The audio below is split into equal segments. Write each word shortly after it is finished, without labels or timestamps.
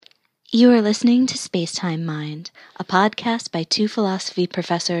You are listening to Spacetime Mind, a podcast by two philosophy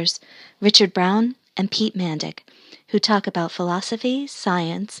professors, Richard Brown and Pete Mandic, who talk about philosophy,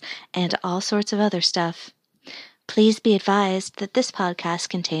 science, and all sorts of other stuff. Please be advised that this podcast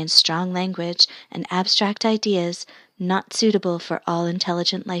contains strong language and abstract ideas not suitable for all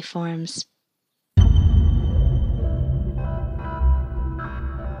intelligent life forms.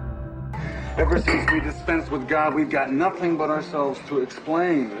 Ever since we dispensed with God, we've got nothing but ourselves to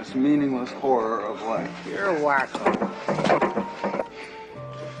explain this meaningless horror of life. You're wacko.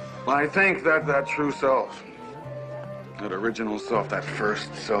 Well, I think that true self, that original self, that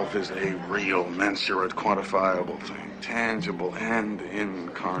first self is a real, mensurate, quantifiable thing, tangible and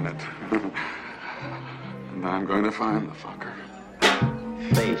incarnate. And I'm going to find the fucker.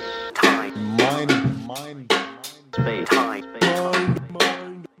 Space, time, Mind. space, time, space, time,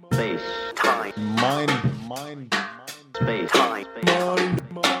 Mind. space, time, space, time,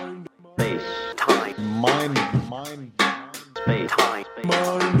 Mind. space, time, space,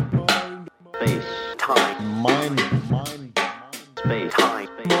 time, Mind. space, time.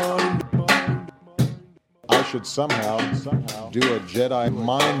 I should somehow do a Jedi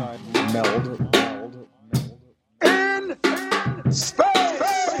mind meld.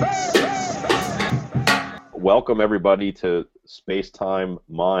 Welcome everybody to Spacetime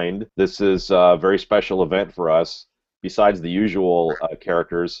Mind. This is a very special event for us. Besides the usual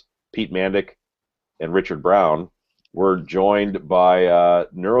characters, Pete Mandic and Richard Brown, we're joined by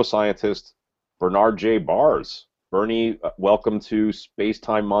neuroscientist Bernard J. Baars. Bernie, welcome to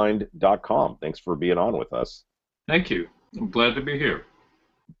SpacetimeMind.com. Thanks for being on with us. Thank you. I'm glad to be here.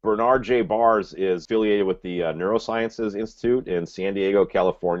 Bernard J. Baars is affiliated with the Neurosciences Institute in San Diego,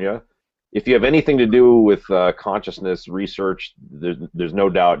 California. If you have anything to do with consciousness research, there's no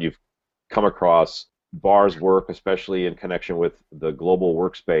doubt you've come across Baars' work, especially in connection with the global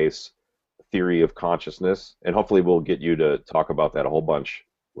workspace theory of consciousness, and hopefully we'll get you to talk about that a whole bunch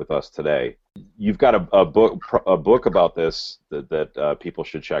with us today. You've got a book about this that people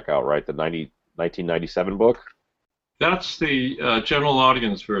should check out, right? The 1997 book? That's the general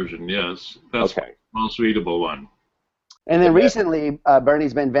audience version, yes. That's Okay. the most readable one. And then recently,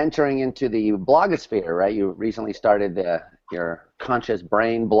 Bernie's been venturing into the blogosphere, right? You recently started your Conscious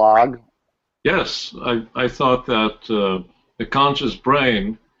Brain blog. Yes, I thought that the conscious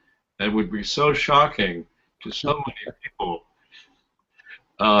brain, it would be so shocking to so many people,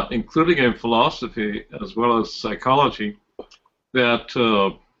 including in philosophy as well as psychology, that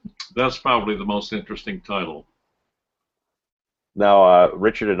that's probably the most interesting title. Now,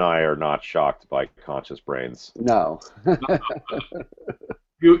 Richard and I are not shocked by conscious brains. No.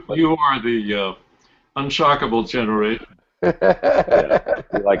 You are the unshockable generation. Yeah,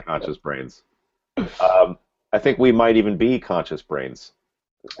 we like conscious brains. I think we might even be conscious brains.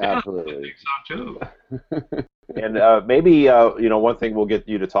 Absolutely. I think so too. And maybe one thing we'll get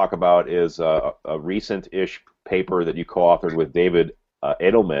you to talk about is a recent-ish paper that you co-authored with David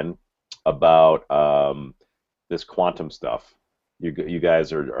Edelman about this quantum stuff. You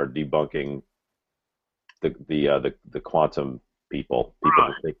guys are debunking the quantum people. People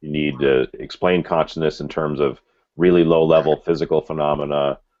who think you need to explain consciousness in terms of really low-level physical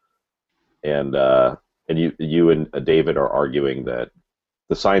phenomena, and you and David are arguing that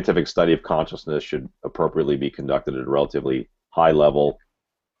the scientific study of consciousness should appropriately be conducted at a relatively high level,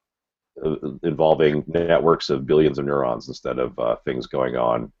 involving networks of billions of neurons instead of things going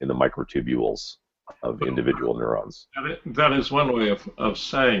on in the microtubules of individual neurons. That is one way of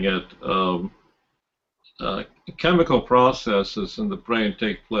saying it. Chemical processes in the brain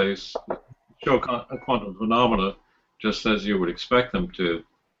take place, show quantum phenomena just as you would expect them to.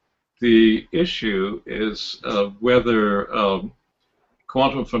 The issue is whether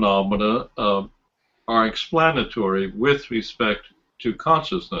quantum phenomena are explanatory with respect to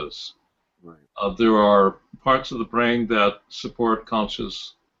consciousness. Right. There are parts of the brain that support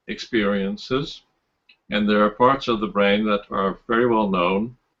conscious experiences, and there are parts of the brain that are very well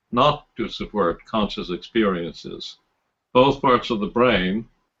known not to support conscious experiences. Both parts of the brain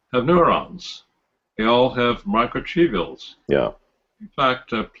have neurons. They all have microtubules. Yeah. In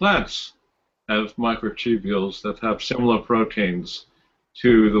fact, plants have microtubules that have similar proteins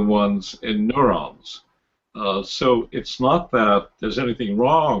to the ones in neurons. So it's not that there's anything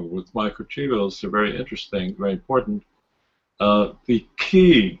wrong with microtubules. They're very interesting, very important. The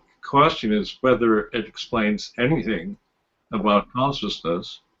key question is whether it explains anything about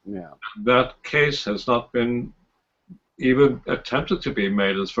consciousness. Yeah. That case has not been even attempted to be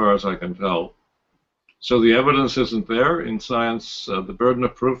made as far as I can tell. So the evidence isn't there. In science, the burden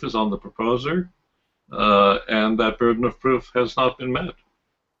of proof is on the proposer, and that burden of proof has not been met.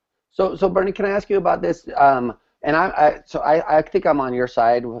 So Bernie, can I ask you about this? And I think I'm on your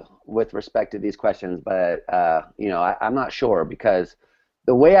side with respect to these questions, but I'm not sure because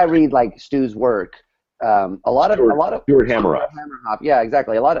the way I read like Stu's work, a lot of Stuart Hameroff. Yeah,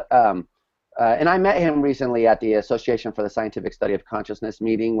 exactly. A lot of and I met him recently at the Association for the Scientific Study of Consciousness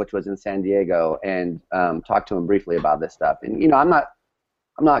meeting, which was in San Diego, and talked to him briefly about this stuff. And I'm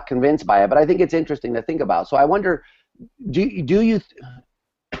not convinced by it, but I think it's interesting to think about. So I wonder, do you?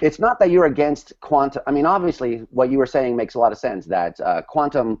 It's not that you're against quantum. I mean, obviously, what you were saying makes a lot of sense. That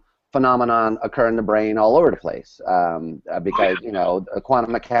quantum phenomenon occur in the brain all over the place because the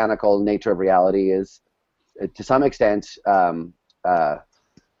quantum mechanical nature of reality is, to some extent,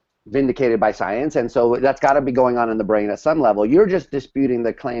 vindicated by science, and so that's got to be going on in the brain at some level. You're just disputing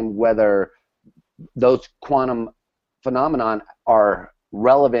the claim whether those quantum phenomenon are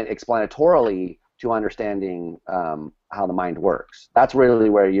relevant explanatorily to understanding how the mind works. That's really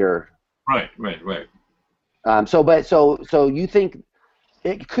where you're right. So you think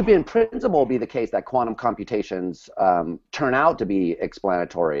it could be in principle be the case that quantum computations turn out to be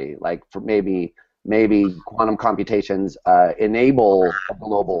explanatory, like for maybe quantum computations enable a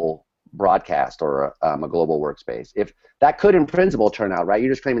global broadcast or a global workspace. If that could in principle turn out, right?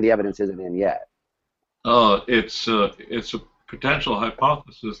 You're just claiming the evidence isn't in yet. It's a potential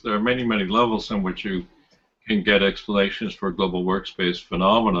hypothesis. There are many levels in which you can get explanations for global workspace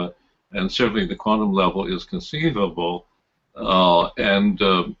phenomena, and certainly the quantum level is conceivable. And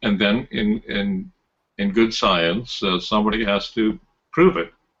then in good science, somebody has to prove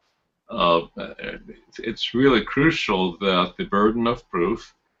it. It's really crucial that the burden of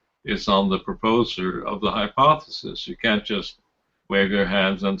proof is on the proposer of the hypothesis. You can't just wave your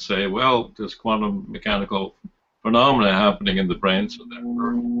hands and say, well, there's quantum mechanical phenomena happening in the brain, so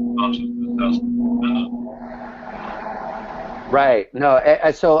therefore consciousness has to Right. No.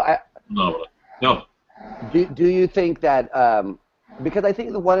 No. Do you think that because I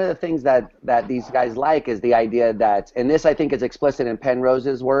think that one of the things that these guys like is the idea that, and this I think is explicit in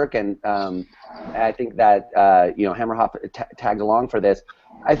Penrose's work, and I think that Hameroff tagged along for this.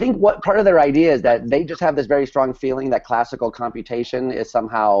 I think what part of their idea is that they just have this very strong feeling that classical computation is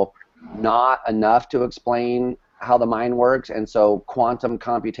somehow not enough to explain how the mind works, and so quantum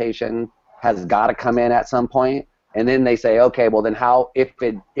computation has got to come in at some point. And then they say, okay, well then how, if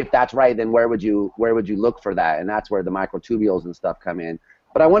that's right, then where would you look for that? And that's where the microtubules and stuff come in.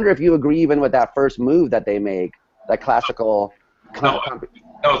 But I wonder if you agree even with that first move that they make, that classical. No,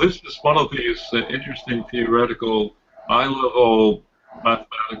 this is one of these interesting theoretical, high-level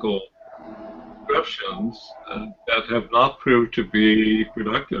mathematical descriptions that have not proved to be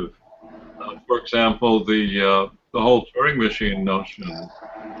productive. For example, the whole Turing machine notion,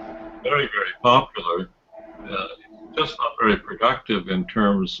 very popular. Just not very productive in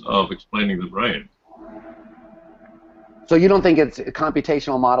terms of explaining the brain. So you don't think it's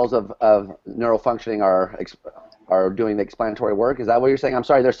computational models of neural functioning are doing the explanatory work? Is that what you're saying? I'm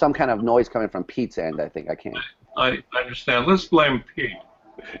sorry, there's some kind of noise coming from Pete's end. I think I can't. I understand. Let's blame Pete.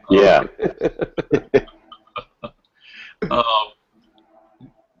 Yeah.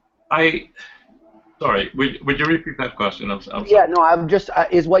 Sorry. Would you repeat that question? I'm sorry. Yeah. No. I'm just.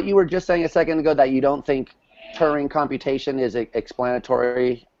 Is what you were just saying a second ago that you don't think Turing computation is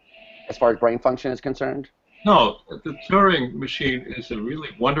explanatory as far as brain function is concerned? No, the Turing machine is a really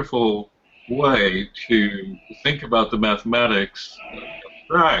wonderful way to think about the mathematics,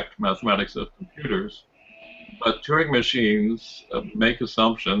 abstract mathematics of computers. But Turing machines make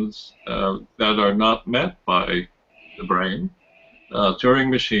assumptions that are not met by the brain. Turing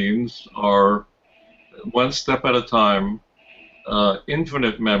machines are one step at a time,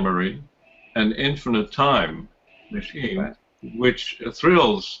 infinite memory, an infinite time machine, which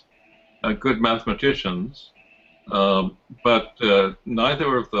thrills good mathematicians, but none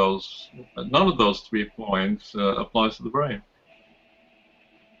of those 3 points applies to the brain.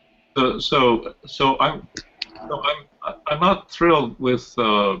 So I'm not thrilled with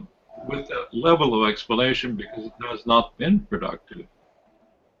that level of explanation because it has not been productive.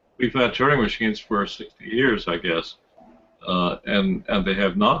 We've had Turing machines for 60 years, I guess. And they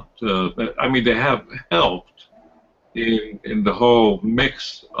have not. I mean, they have helped in the whole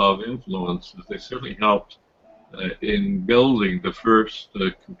mix of influences. They certainly helped in building the first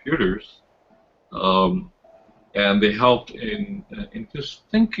computers, and they helped in just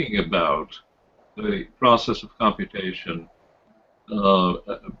thinking about the process of computation.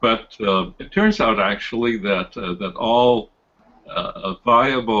 But it turns out actually that all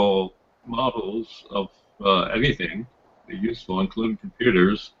viable models of anything useful, including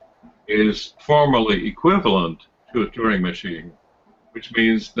computers, is formally equivalent to a Turing machine. which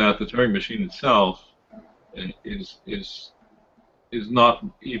means that the Turing machine itself is not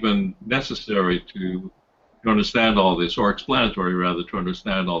even necessary to understand all this, or explanatory rather, to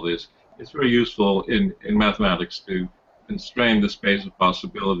understand all this. It's very useful in mathematics to constrain the space of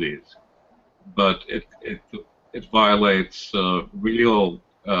possibilities, but it violates real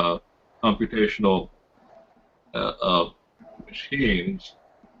computational machines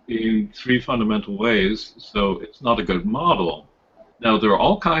in three fundamental ways, so it's not a good model. Now, there are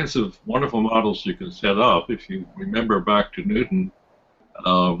all kinds of wonderful models you can set up. If you remember back to Newton,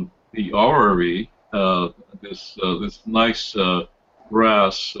 the orrery, this nice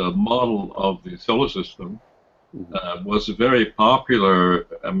brass model of the solar system, was a very popular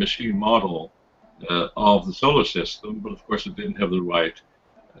machine model of the solar system, but of course it didn't have the right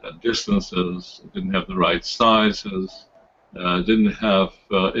distances, it didn't have the right sizes, didn't have,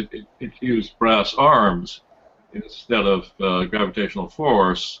 it used brass arms instead of gravitational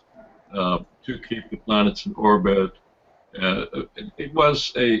force to keep the planets in orbit. It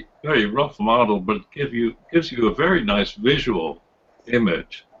was a very rough model, but it gives you a very nice visual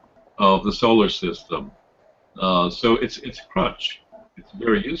image of the solar system. So it's a crutch. It's a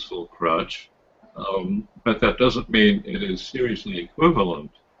very useful crutch, but that doesn't mean it is seriously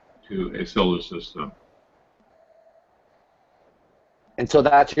equivalent to a solar system. And so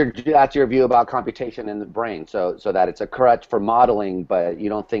that's your view about computation in the brain. So that it's a crutch for modeling, but you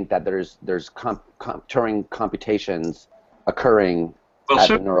don't think that there's Turing computations occurring at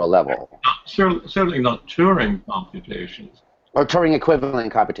the neural level. Certainly not Turing computations. Or Turing equivalent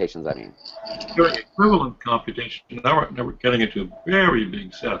computations, I mean. Turing equivalent computation. Now we're getting into a very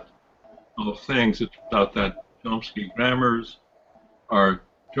big set of things. It's about that Chomsky grammars are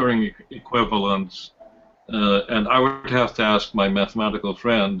Turing equivalents. And I would have to ask my mathematical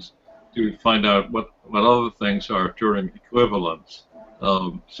friends to find out what other things are Turing equivalents.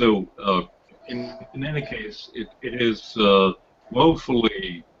 In any case, it is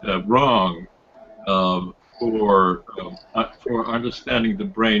woefully wrong for understanding the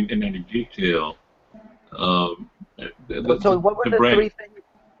brain in any detail. So what were the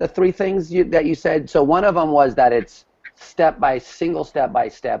three things that you said? So one of them was that it's single step by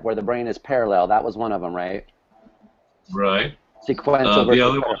step, where the brain is parallel. That was one of them, right? Right. Sequential. The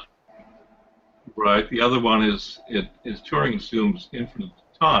other one. Right. The other one is Turing assumes infinite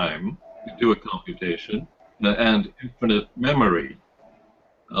time to do a computation and infinite memory,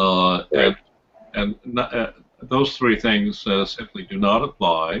 and those three things simply do not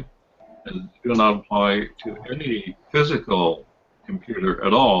apply, and do not apply to any physical computer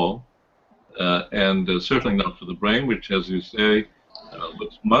at all. And certainly not to the brain, which, as you say,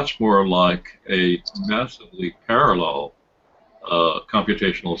 looks much more like a massively parallel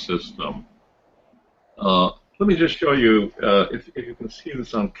computational system. Let me just show you, if you can see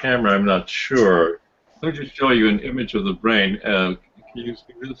this on camera, I'm not sure. Let me just show you an image of the brain. Can you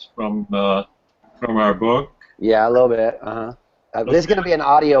see this from our book? Yeah, a little bit. This is going to be an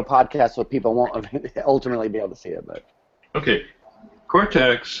audio podcast, so people won't ultimately be able to see it. But okay,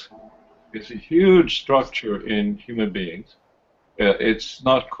 cortex is a huge structure in human beings. It's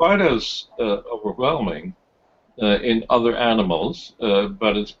not quite as overwhelming in other animals,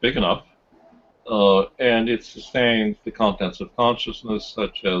 but it's big enough, and it sustains the contents of consciousness,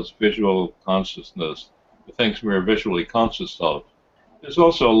 such as visual consciousness, the things we're visually conscious of. There's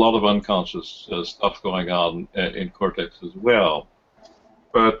also a lot of unconscious stuff going on in cortex as well.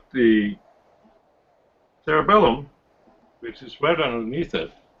 But the cerebellum, which is right underneath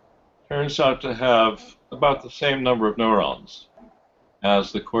it, turns out to have about the same number of neurons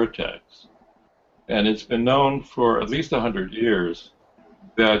as the cortex. And it's been known for at least 100 years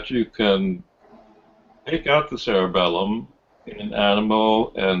that you can take out the cerebellum in an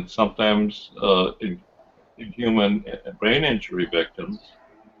animal and sometimes in human brain injury victims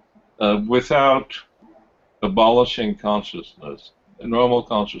without abolishing consciousness. The normal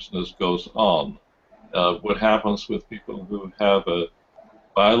consciousness goes on. What happens with people who have a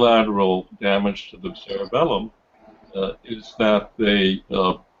bilateral damage to the cerebellum is that they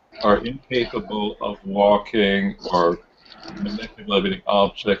are incapable of walking or manipulating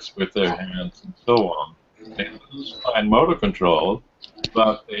objects with their hands and so on. They lose fine motor control,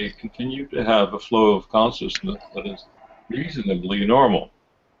 but they continue to have a flow of consciousness that is reasonably normal.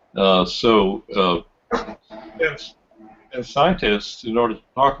 And scientists, in order to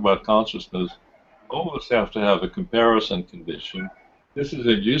talk about consciousness, always have to have a comparison condition. This is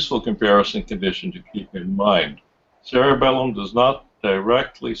a useful comparison condition to keep in mind. Cerebellum does not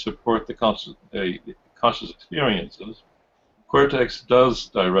directly support the conscious experiences. Cortex does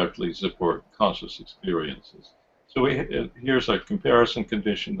directly support conscious experiences. So here's a comparison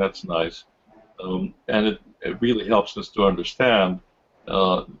condition that's nice, and it really helps us to understand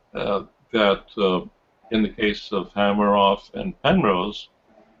that in the case of Hameroff and Penrose,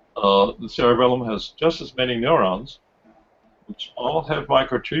 the cerebellum has just as many neurons, which all have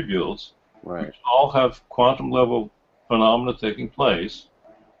microtubules, Right. which all have quantum level phenomena taking place,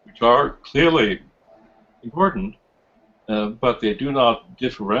 which are clearly important, but they do not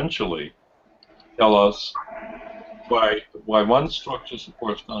differentially tell us why one structure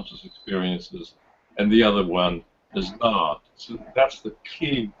supports conscious experiences and the other one does not. So that's the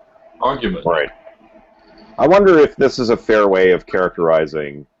key argument. Right. I wonder if this is a fair way of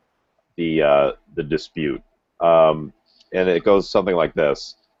characterizing the dispute, and it goes something like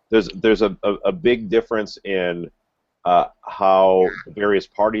this: there's a big difference in how the various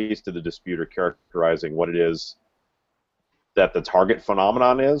parties to the dispute are characterizing what it is that the target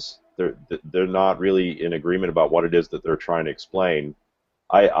phenomenon is. They're not really in agreement about what it is that they're trying to explain.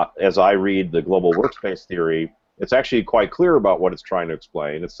 As I read the global workspace theory, it's actually quite clear about what it's trying to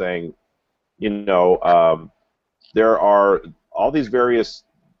explain. It's saying, there are all these various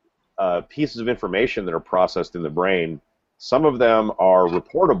pieces of information that are processed in the brain. Some of them are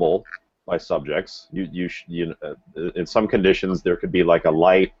reportable by subjects. In some conditions, there could be like a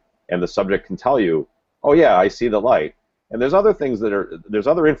light, and the subject can tell you, "Oh yeah, I see the light." And there's other things there's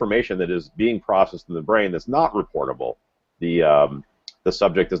other information that is being processed in the brain that's not reportable. The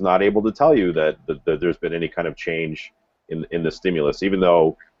subject is not able to tell you that there's been any kind of change in the stimulus, even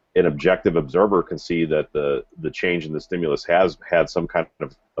though an objective observer can see that the change in the stimulus has had some kind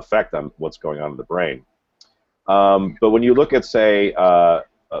of effect on what's going on in the brain. But when you look at, say,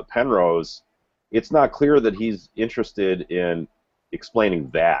 Penrose, it's not clear that he's interested in explaining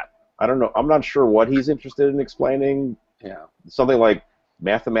that. I don't know. I'm not sure what he's interested in explaining. Yeah. Something like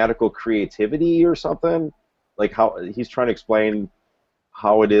mathematical creativity or something. Like how he's trying to explain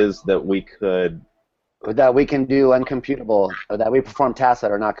how it is that we can do uncomputable, or that we perform tasks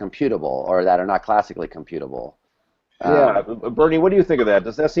that are not computable, or that are not classically computable. Yeah, Bernie, what do you think of that?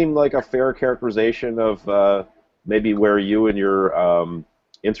 Does that seem like a fair characterization of maybe where you and your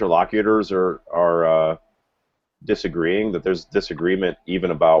interlocutors are disagreeing? That there's disagreement even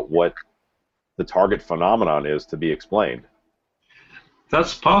about what the target phenomenon is to be explained?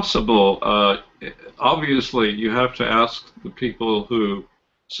 That's possible. Obviously, you have to ask the people who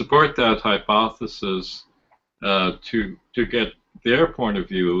support that hypothesis to get their point of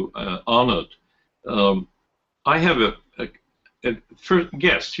view on it. I have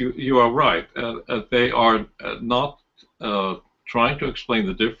yes, you are right. They are not trying to explain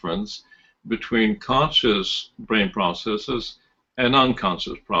the difference between conscious brain processes and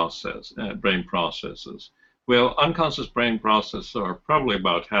unconscious brain processes. Well, unconscious brain processes are probably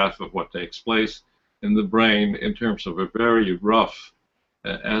about half of what takes place in the brain in terms of a very rough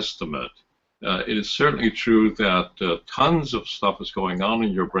estimate. It is certainly true that tons of stuff is going on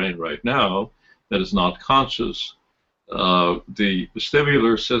in your brain right now that is not conscious. The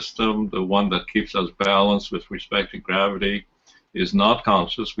vestibular system, the one that keeps us balanced with respect to gravity, is not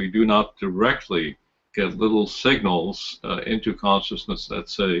conscious. We do not directly get little signals into consciousness that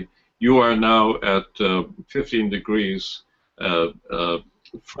say, you are now at 15 degrees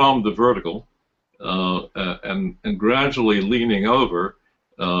from the vertical and gradually leaning over,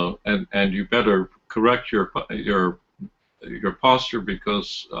 and you better correct your posture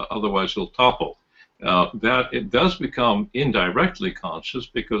because otherwise you'll topple. That it does become indirectly conscious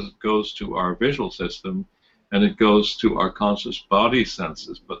because it goes to our visual system and it goes to our conscious body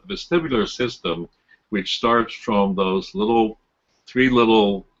senses. But the vestibular system, which starts from those three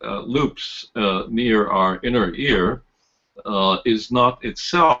little loops near our inner ear, is not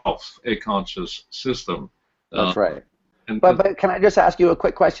itself a conscious system. That's right. But can I just ask you a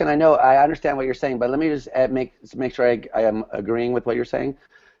quick question? I know I understand what you're saying, but let me just make sure I am agreeing with what you're saying.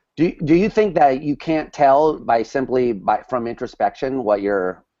 Do you think that you can't tell from introspection what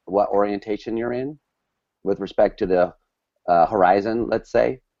orientation you're in with respect to the horizon, let's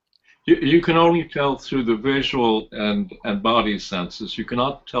say? You can only tell through the visual and body senses. You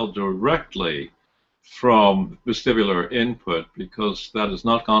cannot tell directly from vestibular input because that is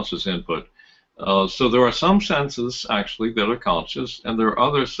not conscious input. So there are some senses actually that are conscious, and there are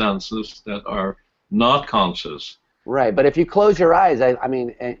other senses that are not conscious. Right, but if you close your eyes, I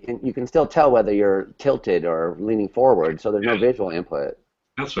mean, and you can still tell whether you're tilted or leaning forward, so there's no visual input.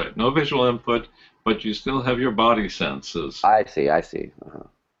 That's right, no visual input, but you still have your body senses. I see. Uh-huh.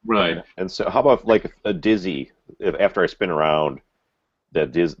 Right. And so how about like a dizzy, after I spin around,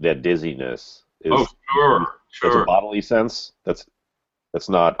 that dizziness is... Oh, sure. That's a bodily sense? That's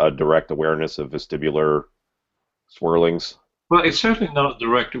not a direct awareness of vestibular swirlings. Well, it's certainly not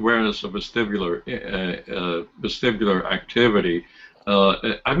direct awareness of vestibular activity.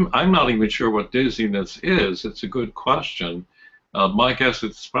 I'm not even sure what dizziness is. It's a good question. My guess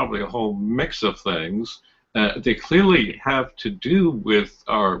it's probably a whole mix of things. They clearly have to do with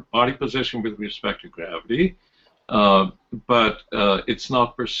our body position with respect to gravity, but it's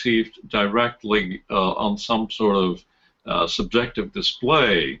not perceived directly on some sort of subjective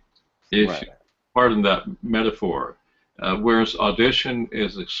display, if Right. you pardon that metaphor. Whereas audition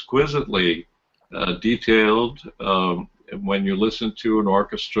is exquisitely detailed. When you listen to an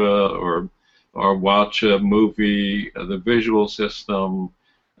orchestra or watch a movie, the visual system,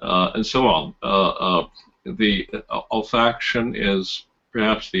 and so on. The olfaction is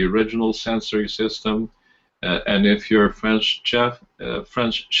perhaps the original sensory system, and if you're a French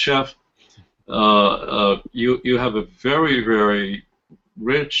chef, you have a very, very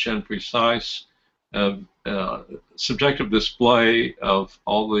rich and precise subjective display of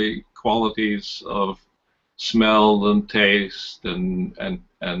all the qualities of smell and taste and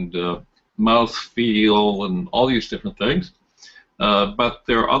mouth feel and all these different things. But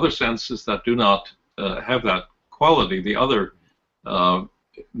there are other senses that do not have that quality. The other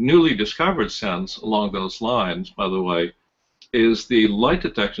newly discovered sense along those lines, by the way, is the light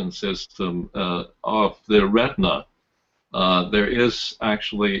detection system of the retina. There is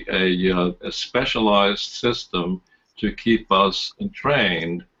actually a specialized system to keep us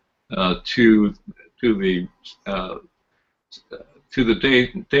entrained to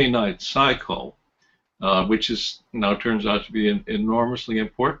the day-night cycle, which is now turns out to be enormously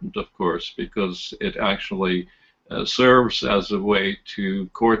important, of course, because it actually serves as a way to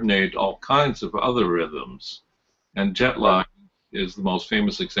coordinate all kinds of other rhythms. And jet lag is the most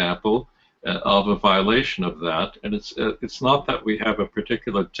famous example of a violation of that. And it's not that we have a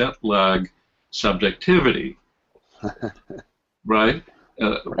particular jet lag subjectivity, right?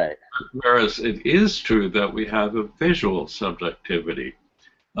 Right. Whereas it is true that we have a visual subjectivity.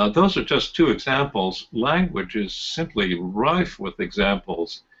 Those are just two examples. Language is simply rife with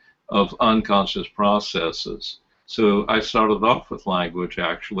examples of unconscious processes. So I started off with language,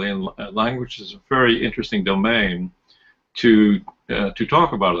 actually, and language is a very interesting domain to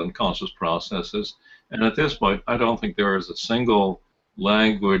talk about unconscious processes. And at this point, I don't think there is a single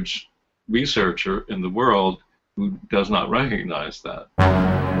language researcher in the world who does not recognize that.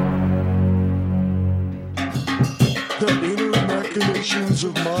 The inner machinations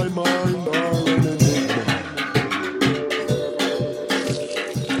of my mind are an enigma.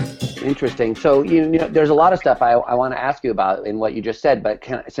 Interesting. So you know, there's a lot of stuff I want to ask you about in what you just said, but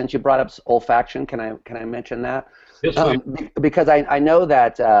since you brought up olfaction, can I mention that? Yes, because I know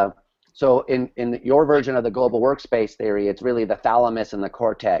that so in your version of the global workspace theory, it's really the thalamus and the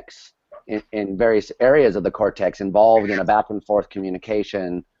cortex in various areas of the cortex involved in a back and forth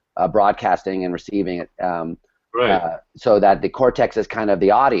communication, broadcasting and receiving it. Right. So that the cortex is kind of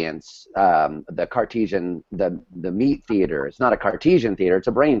the audience, the Cartesian, the meat theater. It's not a Cartesian theater; it's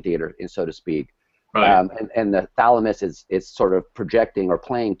a brain theater, so to speak. Right. And the thalamus is sort of projecting or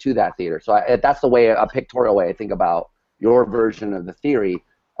playing to that theater. So that's the way, a pictorial way I think about your version of the theory.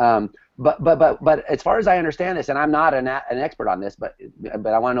 But as far as I understand this, and I'm not an expert on this, but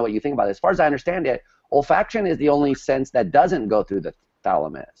I want to know what you think about it. As far as I understand it, olfaction is the only sense that doesn't go through the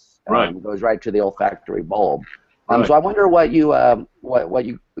thalamus. Right. It goes right to the olfactory bulb. Right. So I wonder what you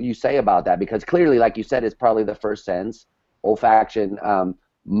say about that, because clearly, like you said, it's probably the first sense, olfaction,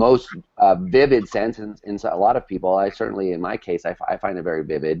 most vivid sense in a lot of people. I certainly, in my case, I find it very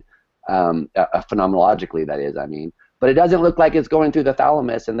vivid, phenomenologically, that is, I mean. But it doesn't look like it's going through the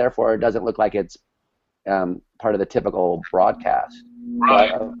thalamus, and therefore it doesn't look like it's part of the typical broadcast. Right.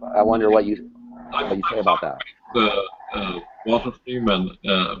 So I wonder what you say about that. Walter Freeman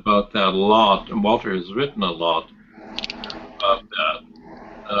about that a lot, and Walter has written a lot about that.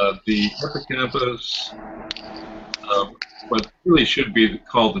 The hippocampus, what really should be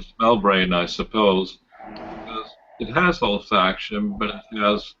called the smell brain, I suppose, because it has olfaction, but it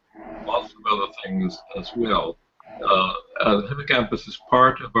has lots of other things as well. The hippocampus is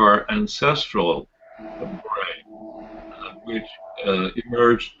part of our ancestral brain, which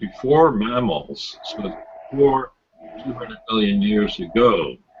emerged before mammals, so before 200 million years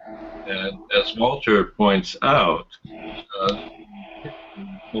ago. And as Walter points out, the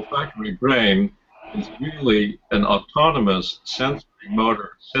olfactory brain is really an autonomous sensory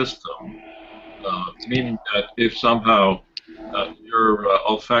motor system, meaning that if somehow your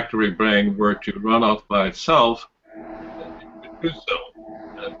olfactory brain were to run off by itself, it could do so,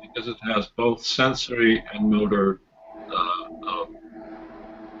 because it has both sensory and motor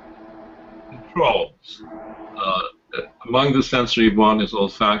controls. Among the sensory one is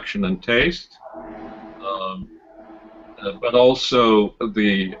olfaction and taste, but also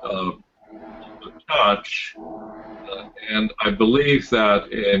the touch, and I believe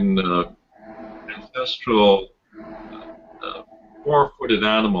that in ancestral four-footed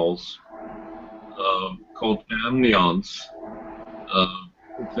animals called amnions,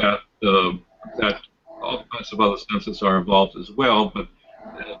 that all kinds of other senses are involved as well, but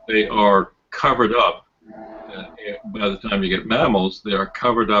they are covered up. By the time you get mammals, they are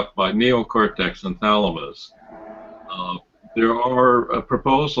covered up by neocortex and thalamus. There are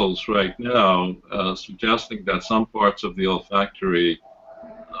proposals right now suggesting that some parts of the olfactory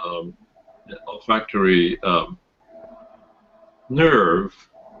nerve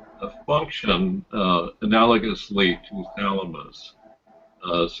function analogously to thalamus.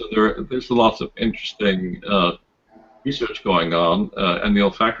 So there's lots of interesting research going on, and the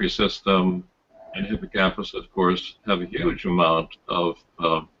olfactory system and hippocampus, of course, have a huge amount of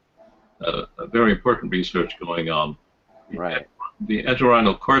very important research going on. Right. The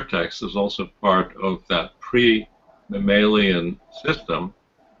entorhinal cortex is also part of that pre-mammalian system.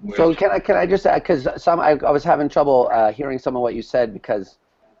 So can I just add, because I was having trouble hearing some of what you said because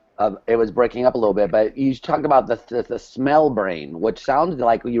it was breaking up a little bit, but you talked about the smell brain, which sounded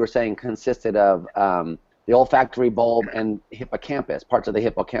like you were saying consisted of the olfactory bulb and hippocampus, parts of the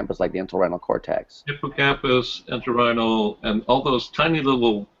hippocampus like the entorhinal cortex. Hippocampus, entorhinal, and all those tiny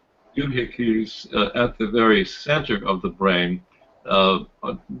little doohickeys at the very center of the brain,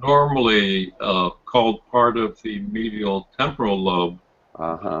 normally called part of the medial temporal lobe.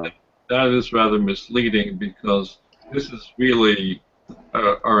 That is rather misleading because this is really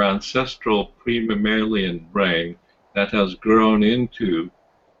our ancestral pre-mammalian brain that has grown into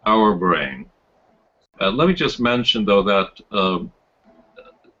our brain. Let me just mention, though, that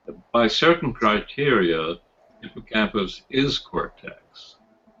by certain criteria, hippocampus is cortex,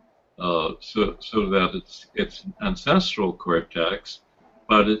 so that it's an ancestral cortex,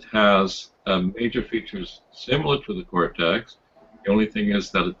 but it has major features similar to the cortex. The only thing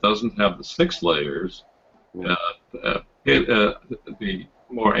is that it doesn't have the 6 layers. The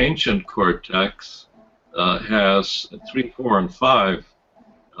more ancient cortex has 3, 4, and 5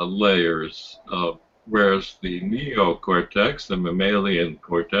 layers, whereas the neocortex, the mammalian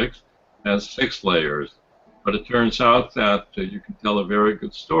cortex, has 6 layers. But it turns out that you can tell a very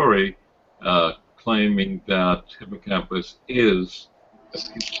good story claiming that hippocampus is a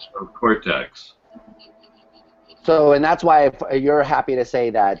piece of cortex. So, and that's why you're happy to say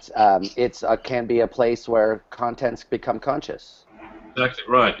that it's can be a place where contents become conscious. Exactly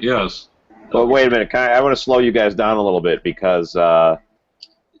right, yes. Well, wait a minute. I want to slow you guys down a little bit because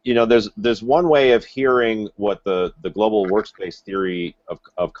you know, there's one way of hearing what the global workspace theory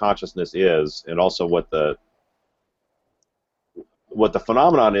of consciousness is, and also what the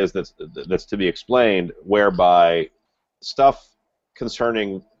phenomenon is that's to be explained, whereby stuff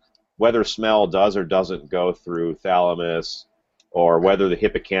concerning whether smell does or doesn't go through thalamus, or whether the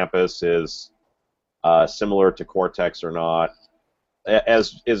hippocampus is similar to cortex or not,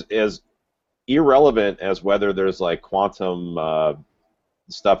 as irrelevant as whether there's like quantum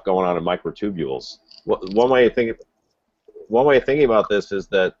stuff going on in microtubules. One way of thinking about this is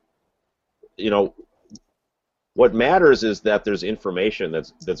that, you know, what matters is that there's information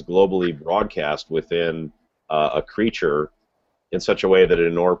that's globally broadcast within a creature in such a way that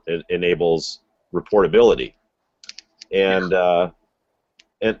it enables reportability, and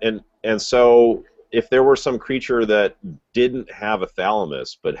so if there were some creature that didn't have a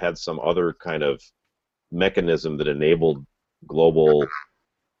thalamus but had some other kind of mechanism that enabled global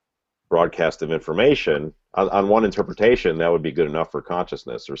broadcast of information, on one interpretation, that would be good enough for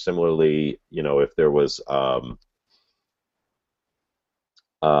consciousness. Or similarly, you know, if there was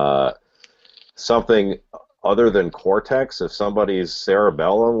something other than cortex, if somebody's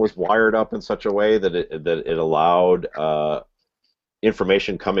cerebellum was wired up in such a way that it allowed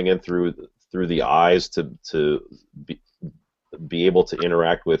information coming in through the eyes to be able to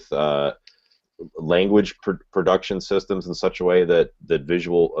interact with language production systems in such a way that a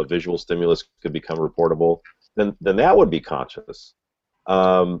visual stimulus could become reportable, then that would be conscious.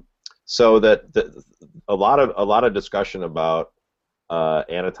 So that a lot of discussion about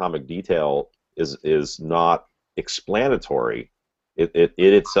anatomic detail is not explanatory. It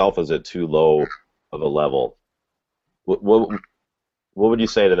itself is at too low of a level. What would you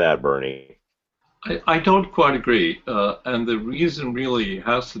say to that, Bernie? I don't quite agree, and the reason really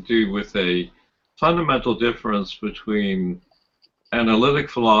has to do with a fundamental difference between analytic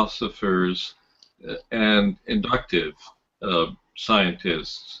philosophers and inductive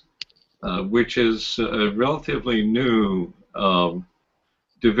scientists. which is a relatively new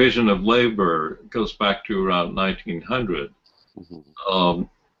division of labor. It goes back to around 1900.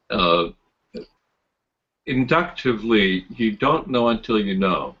 Mhm. Inductively, you don't know until you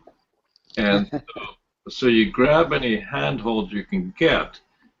know. And so you grab any handhold you can get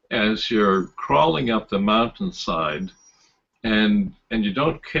as you're crawling up the mountainside, and you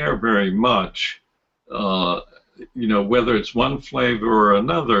don't care very much, whether it's one flavor or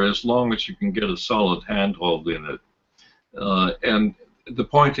another, as long as you can get a solid handhold in it. And the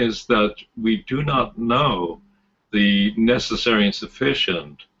point is that we do not know the necessary and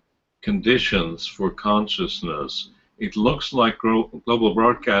sufficient conditions for consciousness. It looks like global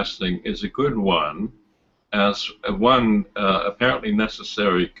broadcasting is a good one, as one apparently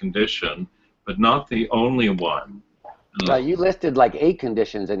necessary condition, but not the only one. You listed like 8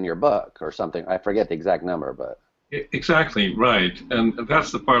 conditions in your book or something. I forget the exact number, but Exactly, right. And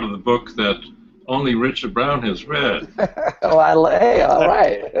that's the part of the book that only Richard Brown has read. hey, all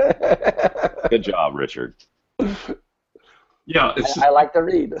right. Good job, Richard. Yeah, I like to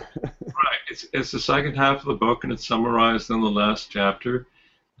read. right. It's the second half of the book, and it's summarized in the last chapter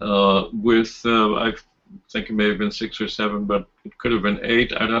with, I think it may have been 6 or 7, but it could have been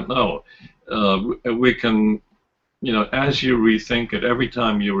 8, I don't know. We can, as you rethink it, every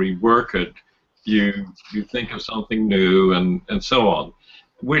time you rework it, you think of something new and so on,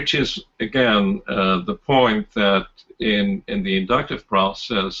 which is, again, the point that in the inductive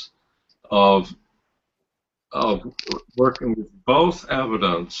process of working with both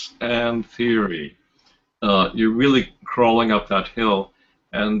evidence and theory, you're really crawling up that hill,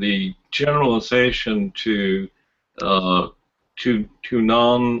 and the generalization to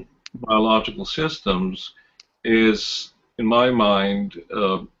non-biological systems is, in my mind,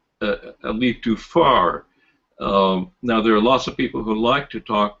 a leap too far. Now, there are lots of people who like to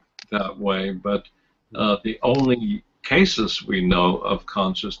talk that way, but the only cases we know of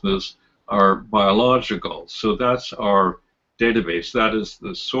consciousness are biological. So that's our database. That is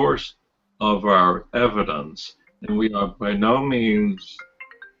the source of our evidence. And we are by no means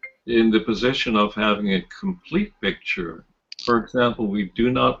in the position of having a complete picture. For example, we do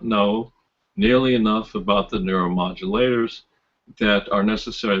not know nearly enough about the neuromodulators that are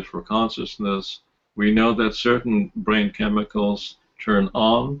necessary for consciousness. We know that certain brain chemicals turn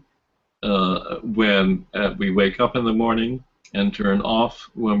on when we wake up in the morning and turn off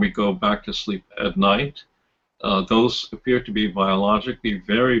when we go back to sleep at night. Those appear to be biologically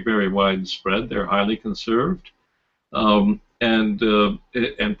very, very widespread. They're highly conserved. And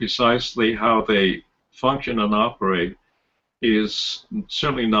precisely how they function and operate is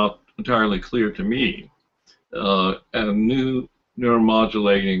certainly not entirely clear to me. And new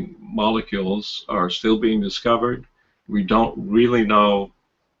neuromodulating molecules are still being discovered. We don't really know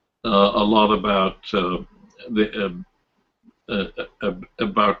a lot about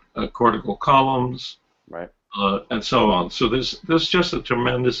cortical columns, Right. And so on. So there's just a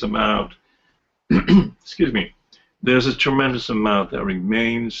tremendous amount. Excuse me. There's a tremendous amount that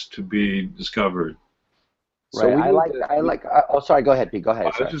remains to be discovered. So Right. Oh, sorry. Go ahead, Pete. Go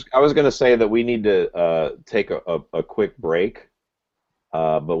ahead. I was going to say that we need to take a quick break,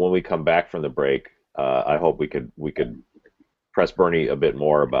 but when we come back from the break, I hope we could press Bernie a bit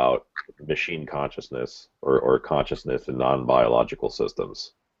more about machine consciousness or consciousness in non-biological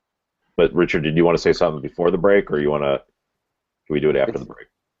systems. But Richard, did you want to say something before the break, or can we do it after the break?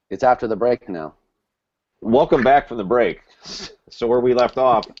 It's after the break now. Welcome back from the break. So where we left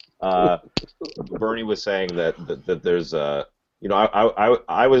off, Bernie was saying that there's I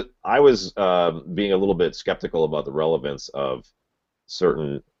was being a little bit skeptical about the relevance of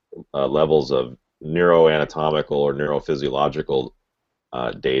certain levels of neuroanatomical or neurophysiological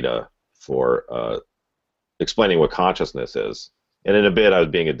data for explaining what consciousness is. And in a bit, I was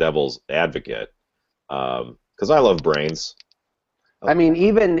being a devil's advocate because I love brains. I mean,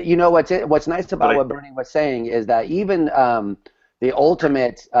 even what's nice about what Bernie was saying is that even the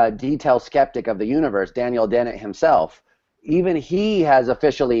ultimate detail skeptic of the universe, Daniel Dennett himself, even he has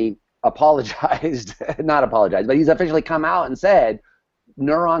officially apologized, not apologized, but he's officially come out and said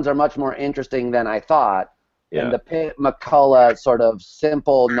neurons are much more interesting than I thought. Yeah. And the Pitt-McCullough sort of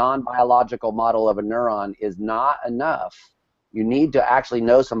simple non-biological model of a neuron is not enough. You need to actually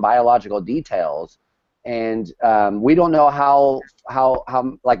know some biological details. And we don't know how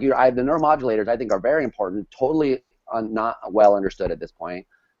like the neuromodulators I think are very important, totally not well understood at this point.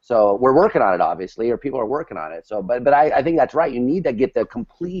 So we're working on it, obviously, or people are working on it. So, but I think that's right. You need to get the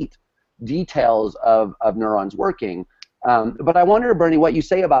complete details of neurons working. But I wonder, Bernie, what you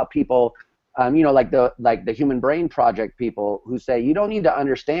say about people like the Human Brain Project people who say you don't need to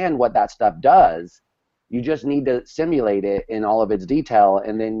understand what that stuff does. You just need to simulate it in all of its detail,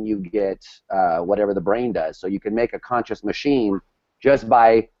 and then you get whatever the brain does. So you can make a conscious machine just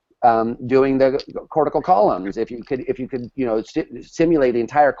by doing the cortical columns. If you could, simulate the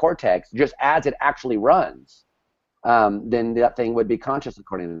entire cortex just as it actually runs, then that thing would be conscious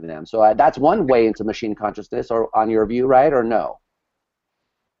according to them. So that's one way into machine consciousness, or on your view, right, or no?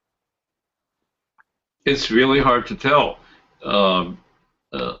 It's really hard to tell.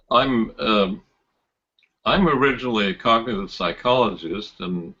 I'm originally a cognitive psychologist,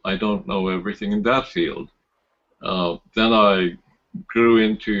 and I don't know everything in that field. Then I grew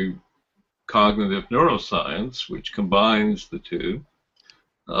into cognitive neuroscience, which combines the two.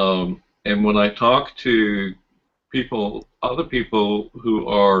 And when I talk to other people who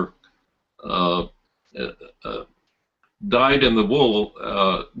are dyed-in-the-wool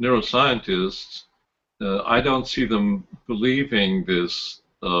neuroscientists, I don't see them believing this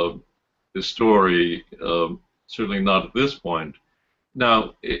story, certainly not at this point.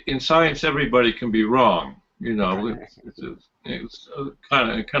 Now, in science, everybody can be wrong. It's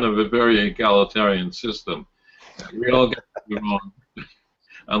kind of a very egalitarian system. We all get to be wrong,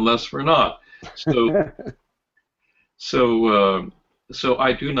 unless we're not. So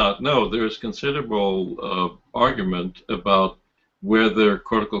I do not know. There's considerable argument about whether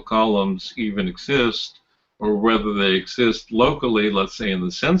cortical columns even exist, or whether they exist locally, let's say in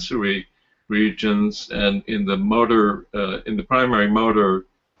the sensory regions and in the primary motor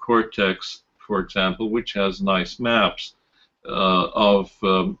cortex, for example, which has nice maps of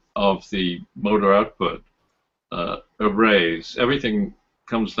the motor output arrays. Everything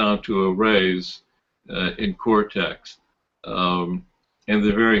comes down to arrays in cortex, and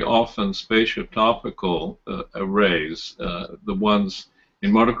they're very often spatiotopical arrays. The ones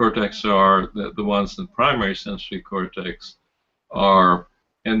in motor cortex are the ones in primary sensory cortex are,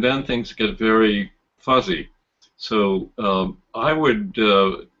 and then things get very fuzzy. So I would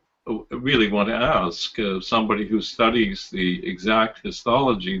really want to ask somebody who studies the exact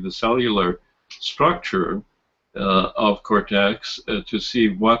histology, the cellular structure of cortex, to see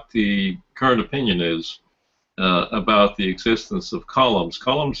what the current opinion is about the existence of columns.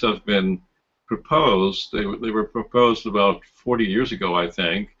 Columns have been proposed. They were proposed about 40 years ago, I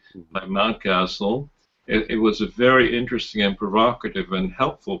think, by Mountcastle. It was a very interesting and provocative and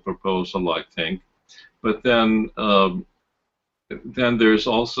helpful proposal, I think. But then there's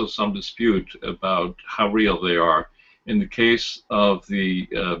also some dispute about how real they are. In the case of the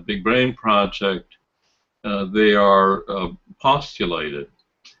Big Brain Project, they are postulated.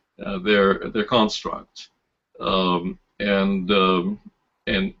 They're constructs, and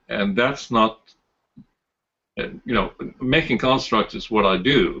that's not. Making constructs is what I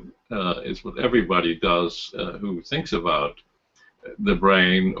do. It's what everybody does who thinks about the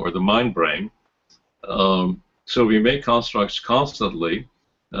brain or the mind brain. So we make constructs constantly,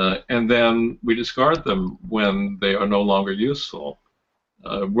 and then we discard them when they are no longer useful.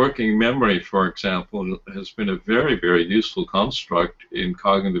 Working memory, for example, has been a very, very useful construct in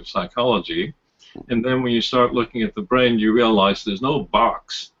cognitive psychology. And then when you start looking at the brain, you realize there's no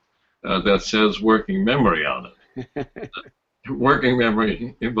box that says working memory on it. Working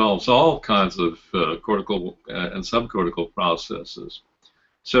memory involves all kinds of cortical and subcortical processes.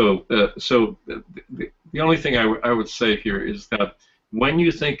 So the only thing I would say here is that when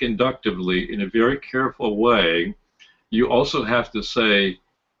you think inductively in a very careful way, you also have to say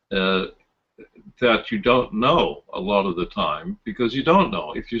that you don't know a lot of the time, because you don't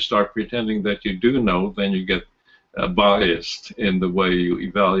know. If you start pretending that you do know, then you get biased in the way you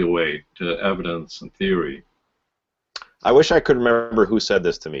evaluate evidence and theory. I wish I could remember who said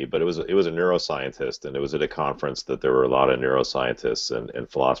this to me, but it was a neuroscientist, and it was at a conference that there were a lot of neuroscientists and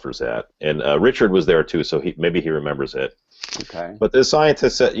philosophers at. And Richard was there too, so maybe he remembers it. Okay. But the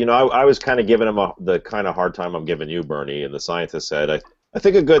scientist said, I was kind of giving him the kind of hard time I'm giving you, Bernie, and the scientist said, I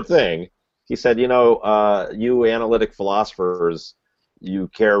think a good thing. He said, you analytic philosophers, you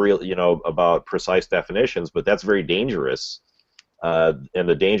care about precise definitions, but that's very dangerous. And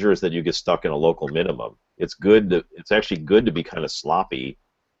the danger is that you get stuck in a local minimum. It's it's actually good to be kind of sloppy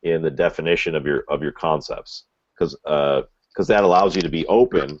in the definition of your concepts, because that allows you to be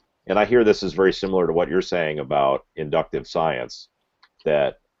open. And I hear this is very similar to what you're saying about inductive science.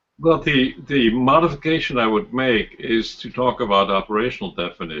 Well, the modification I would make is to talk about operational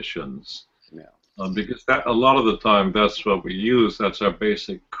definitions. Yeah. Because a lot of the time that's what we use. That's our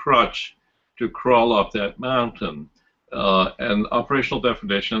basic crutch to crawl up that mountain. And operational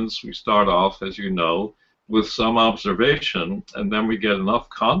definitions, we start off, as you know, with some observation, and then we get enough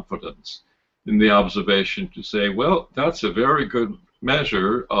confidence in the observation to say, well, that's a very good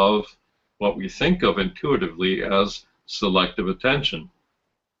measure of what we think of intuitively as selective attention.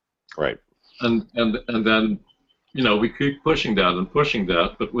 Right. And then, we keep pushing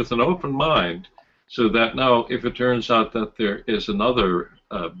that, but with an open mind, so that now if it turns out that there is another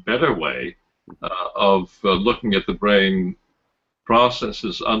better way of looking at the brain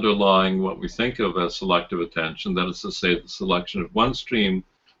processes underlying what we think of as selective attention, that is to say the selection of one stream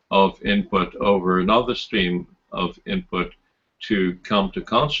of input over another stream of input to come to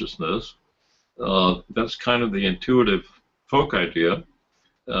consciousness, that's kind of the intuitive folk idea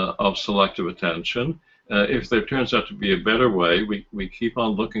of selective attention. If there turns out to be a better way, we keep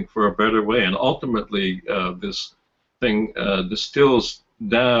on looking for a better way, and ultimately this thing distills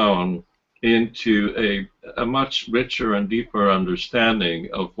down into a much richer and deeper understanding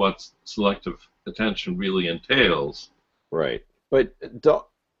of what selective attention really entails. Right. But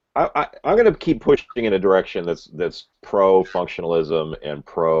I'm going to keep pushing in a direction that's pro-functionalism and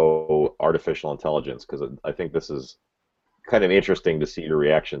pro-artificial intelligence, because I think this is kind of interesting to see your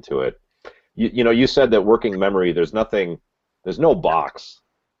reaction to it. You said that working memory, there's no box.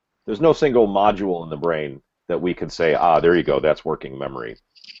 There's no single module in the brain that we could say, there you go, that's working memory.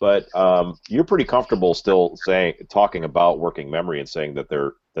 But you're pretty comfortable still talking about working memory and saying that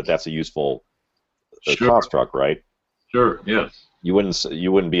that's a useful construct, right? Sure. Yes. You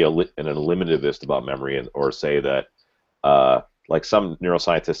wouldn't be an eliminativist about memory or say that, like some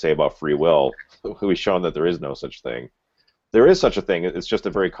neuroscientists say about free will, we've shown that there is no such thing. There is such a thing. It's just a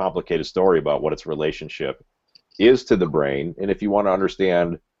very complicated story about what its relationship is to the brain. And if you want to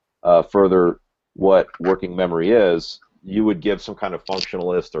understand further what working memory is, you would give some kind of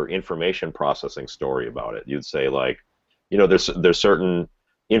functionalist or information processing story about it. You'd say, like, there's certain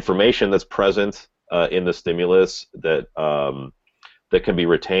information that's present in the stimulus that can be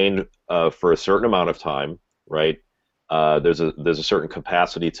retained for a certain amount of time, right? There's a certain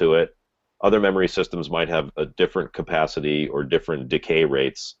capacity to it. Other memory systems might have a different capacity or different decay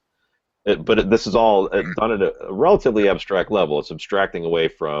rates. But this is all done at a relatively abstract level. It's abstracting away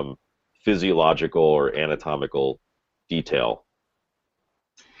from physiological or anatomical detail.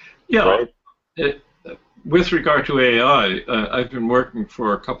 Yeah. Right? With regard to AI, I've been working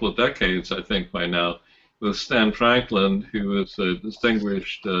for a couple of decades, I think by now, with Stan Franklin, who is a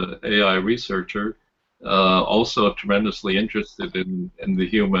distinguished AI researcher, also tremendously interested in the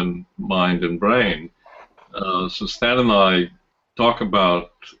human mind and brain. So Stan and I talk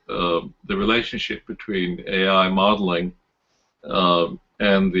about the relationship between AI modeling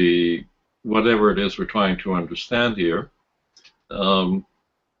and the whatever it is we're trying to understand here. As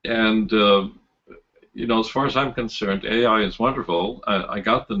far as I'm concerned, AI is wonderful. I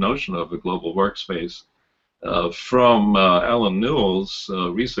got the notion of a global workspace from Alan Newell's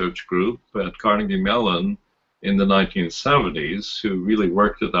research group at Carnegie Mellon in the 1970s, who really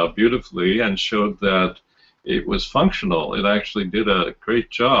worked it out beautifully and showed that it was functional. It actually did a great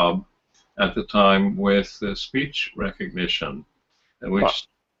job at the time with speech recognition, which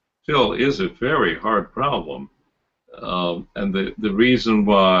still is a very hard problem. And the reason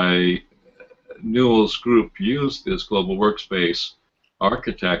why Newell's group used this global workspace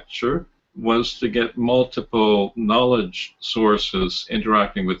architecture was to get multiple knowledge sources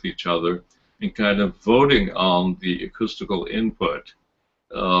interacting with each other and kind of voting on the acoustical input.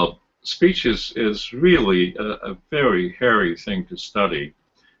 Speech is really a very hairy thing to study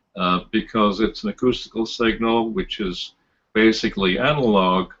because it's an acoustical signal which is basically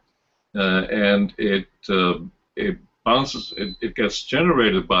analog, and it bounces. It gets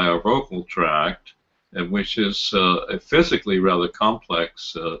generated by our vocal tract, which is a physically rather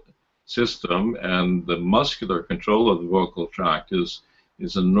complex system, and the muscular control of the vocal tract is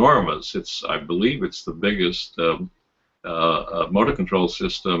enormous. I believe it's the biggest motor control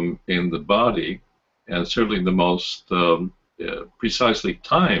system in the body, and certainly the most precisely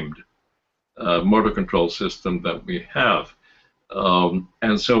timed motor control system that we have.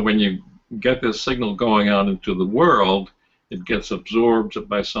 And so when you get this signal going out into the world, it gets absorbed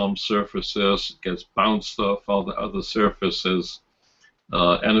by some surfaces, it gets bounced off all the other surfaces,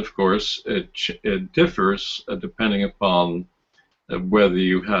 and of course it differs depending upon whether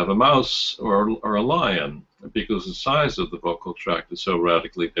you have a mouse or a lion, because the size of the vocal tract is so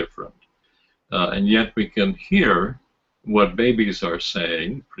radically different. And yet we can hear what babies are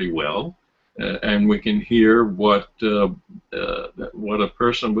saying pretty well, and we can hear what a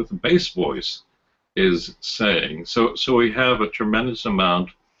person with a bass voice is saying. So we have a tremendous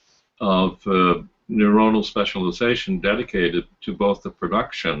amount of neuronal specialization dedicated to both the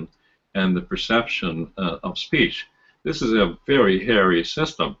production and the perception of speech. This is a very hairy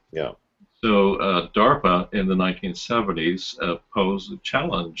system. Yeah. So DARPA in the 1970s posed a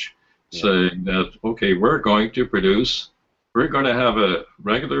challenge, saying that, okay, we're going to have a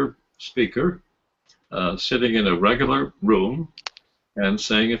regular speaker sitting in a regular room and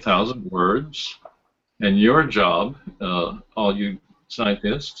saying 1,000 words, and your job, all you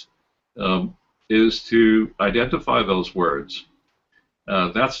scientists, is to identify those words.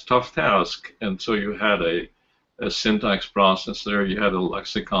 That's a tough task, and so you had a syntax processor, you had a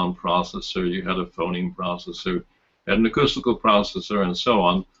lexicon processor, you had a phoneme processor, had an acoustical processor, and so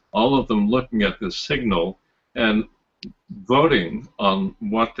on, all of them looking at this signal and voting on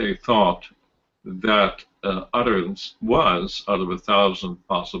what they thought that utterance was out of 1,000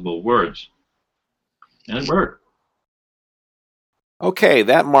 possible words. And it worked. Okay,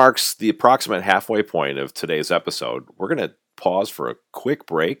 that marks the approximate halfway point of today's episode. We're going to pause for a quick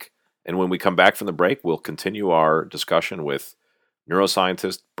break, and when we come back from the break, we'll continue our discussion with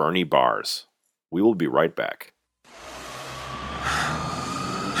neuroscientist Bernie Bars. We will be right back.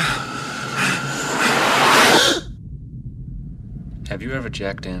 Have you ever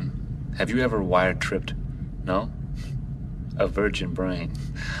jacked in? Have you ever wire-tripped? No? A virgin brain.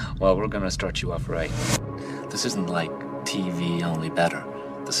 Well, we're gonna start you off right. This isn't like TV, only better.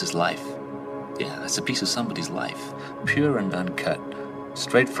 This is life. Yeah, it's a piece of somebody's life. Pure and uncut.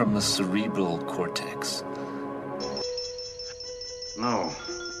 Straight from the cerebral cortex. No.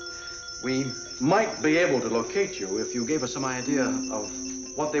 We might be able to locate you if you gave us some idea of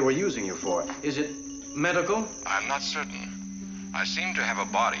what they were using you for. Is it medical? I'm not certain. I seem to have a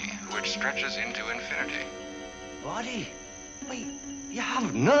body which stretches into infinity. Body? Wait, you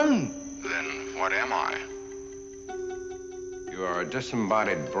have none. Then what am I? You are a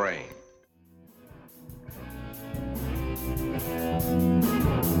disembodied brain.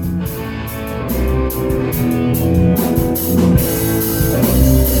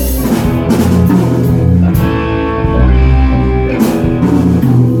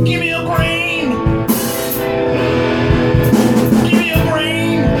 Give me a brain! Give me a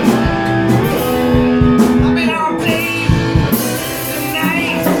brain! I've been all day and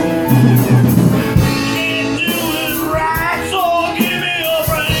night. Can't do it right, so give me a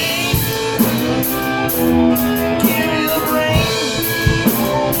brain. Give me a brain.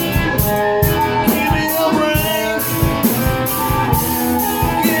 Give me a brain.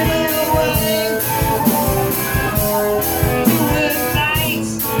 Give me a brain. Doing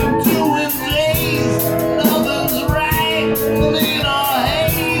nights, doing days, nothing's right, in a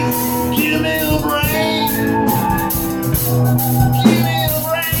haze. Give me a brain.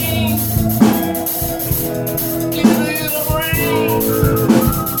 Give me a brain.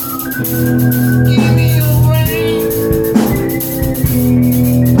 Give me a brain. Give me a brain.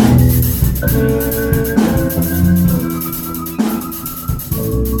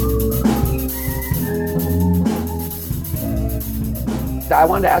 I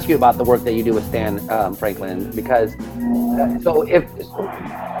wanted to ask you about the work that you do with Stan Franklin, because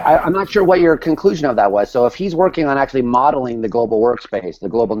I'm not sure what your conclusion of that was. So if he's working on actually modeling the global workspace, the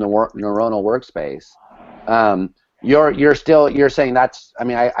global neuronal workspace, you're saying that's, I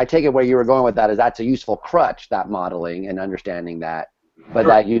mean, I take it where you were going with that is that's a useful crutch, that modeling and understanding that, but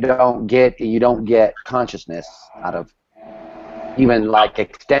that you don't get consciousness out of even like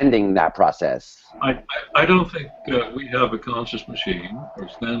extending that process. I don't think we have a conscious machine, or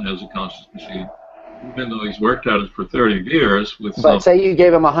Stan has a conscious machine, even though he's worked at it for 30 years. But say you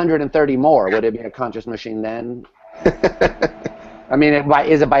gave him 130 more, would it be a conscious machine then? I mean,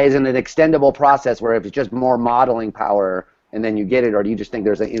 is it an extendable process where if it's just more modeling power and then you get it, or do you just think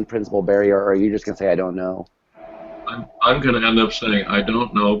there's an in-principle barrier, or are you just going to say, I don't know? I'm going to end up saying I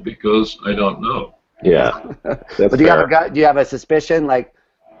don't know because I don't know. Yeah. But do you have a suspicion, like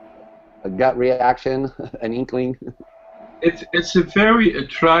a gut reaction, an inkling? It's a very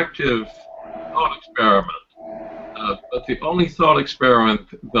attractive thought experiment, but the only thought experiment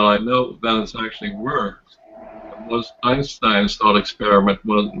that I know that has actually worked was Einstein's thought experiment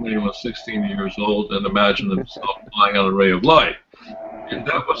when he was 16 years old and imagined himself flying on a ray of light. And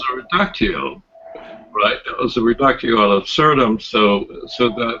that was a reductio, right? That was a reductio ad absurdum, so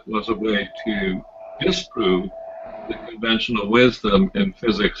that was a way to disprove the conventional wisdom in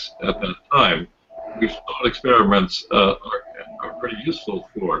physics at that time, which thought experiments are pretty useful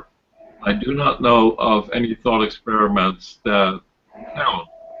for. I do not know of any thought experiments that count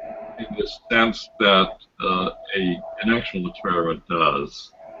in the sense that an actual experiment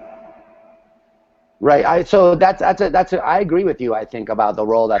does. Right. I agree with you. I think about the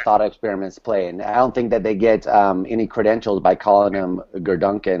role that thought experiments play, and I don't think that they get any credentials by calling them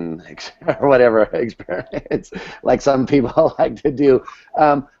Gerdunken or whatever experiments, like some people like to do.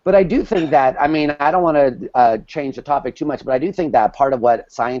 But I do think that, I mean, I don't want to change the topic too much, but I do think that part of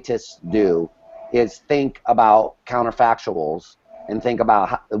what scientists do is think about counterfactuals and think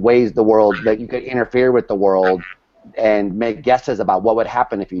about ways the world that you could interfere with the world and make guesses about what would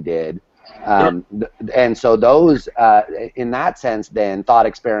happen if you did. And so those, in that sense, then thought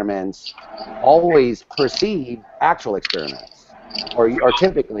experiments always precede actual experiments, or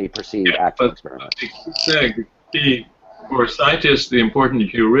typically precede actual experiments. The key for scientists, the important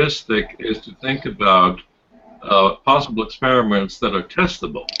heuristic is to think about possible experiments that are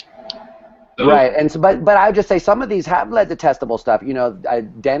testable. So, right, and so, but I would just say some of these have led to testable stuff. You know,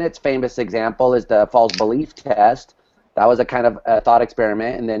 Dennett's famous example is the false belief test. That was a kind of a thought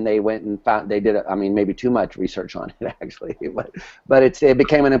experiment, and then they went and found, they did, I mean, maybe too much research on it actually, but it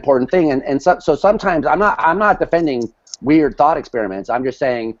became an important thing. And so sometimes I'm not defending weird thought experiments. I'm just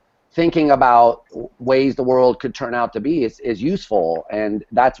saying thinking about ways the world could turn out to be is useful, and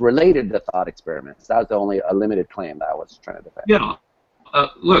that's related to thought experiments. That was the only a limited claim that I was trying to defend. Yeah,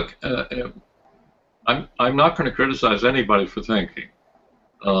 look, I'm not going to criticize anybody for thinking,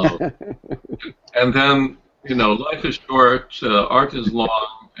 and then. You know, life is short, art is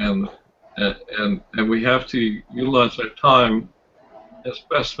long, and we have to utilize our time as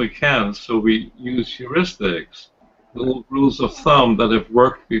best we can. So we use heuristics, little rules of thumb that have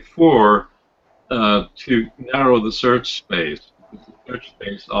worked before to narrow the search space. Because the search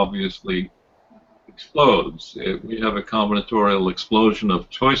space obviously explodes. We have a combinatorial explosion of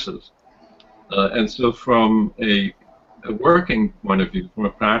choices, and so from a working point of view, from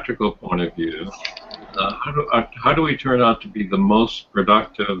a practical point of view. How do we turn out to be the most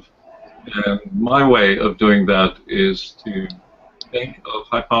productive? And my way of doing that is to think of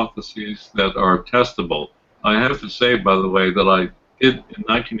hypotheses that are testable. I have to say, by the way, that I did in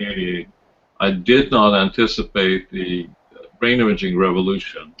 1988. I did not anticipate the brain imaging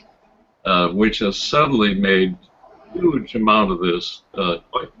revolution, which has suddenly made a huge amount of this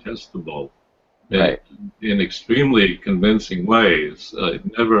quite testable in extremely convincing ways. I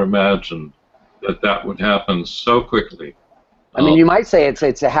never imagined that would happen so quickly. I mean, you might say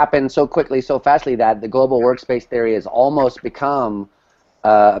it's happened so quickly, so fastly that the global workspace theory has almost become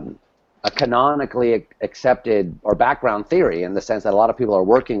a canonically accepted or background theory, in the sense that a lot of people are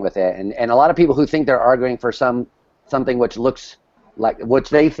working with it, and a lot of people who think they're arguing for something which looks like, which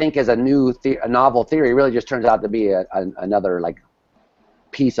they think is a novel theory, really just turns out to be another like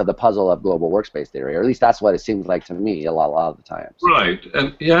piece of the puzzle of global workspace theory, or at least that's what it seems like to me a lot of the times. Right,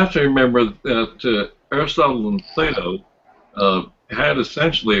 and you have to remember that Aristotle and Plato had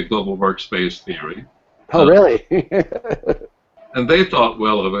essentially a global workspace theory. Oh, really? And they thought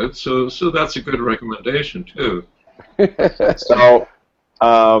well of it, so that's a good recommendation too. So,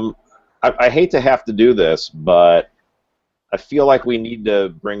 I hate to have to do this, but I feel like we need to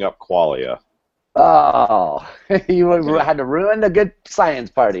bring up qualia. Oh, you had to ruin the good science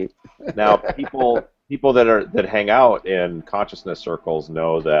party. Now, people that hang out in consciousness circles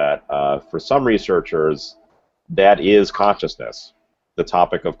know that for some researchers, that is consciousness. The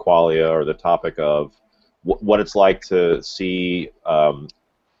topic of qualia, or the topic of what it's like to see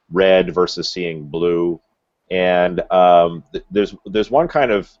red versus seeing blue, and there's one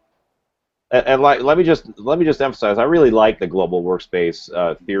kind of, and let me just emphasize, I really like the global workspace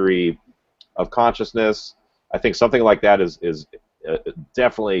theory of consciousness. I think something like that is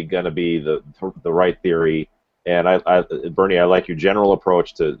definitely going to be the right theory. And Bernie, I like your general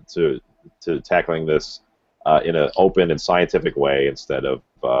approach to tackling this in an open and scientific way instead of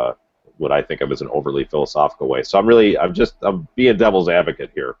what I think of as an overly philosophical way. So I'm being devil's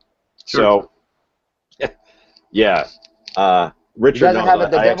advocate here. Sure. So yeah, Richard knows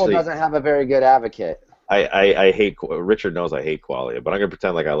the devil doesn't have a very good advocate. I hate, Richard knows I hate qualia, but I'm going to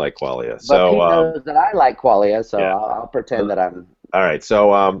pretend like I like qualia. But so he knows that I like qualia, so yeah. I'll pretend that I'm... All right,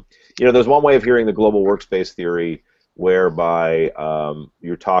 so there's one way of hearing the global workspace theory whereby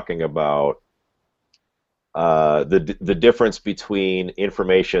you're talking about the difference between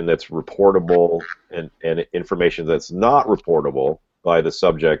information that's reportable and information that's not reportable by the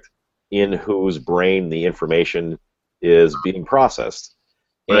subject in whose brain the information is being processed.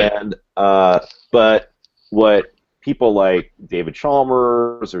 Right. And but what people like David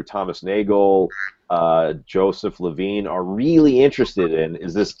Chalmers or Thomas Nagel, Joseph Levine are really interested in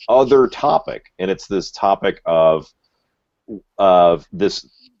is this other topic, and it's this topic of this,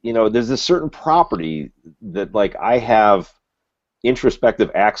 there's this certain property that, like, I have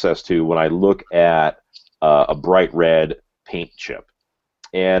introspective access to when I look at a bright red paint chip.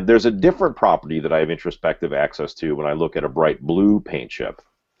 And there's a different property that I have introspective access to when I look at a bright blue paint chip.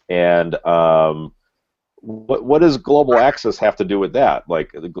 And what does global access have to do with that?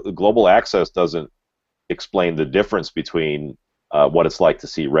 Like, the global access doesn't explain the difference between what it's like to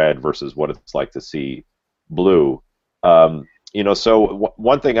see red versus what it's like to see blue. So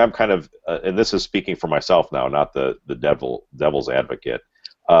one thing I'm kind of, and this is speaking for myself now, not the devil's advocate.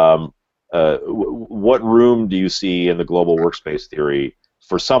 What room do you see in the global workspace theory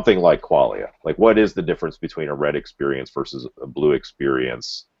for something like qualia? Like, what is the difference between a red experience versus a blue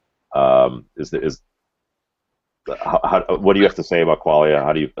experience? What do you have to say about qualia?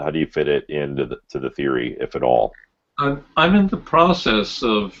 How do you fit it into the theory, if at all? I'm in the process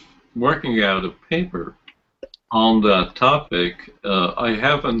of working out a paper on that topic. I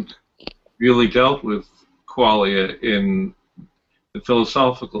haven't really dealt with qualia in the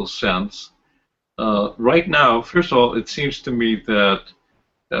philosophical sense. Right now, first of all, it seems to me that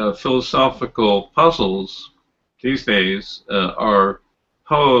philosophical puzzles these days are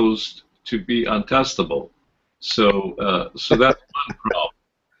posed to be untestable. So that's one problem.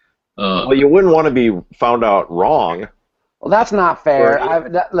 Well, you wouldn't want to be found out wrong. Well, that's not fair.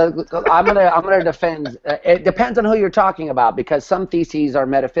 I'm gonna defend. It depends on who you're talking about, because some theses are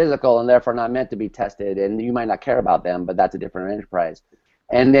metaphysical and therefore not meant to be tested, and you might not care about them, but that's a different enterprise.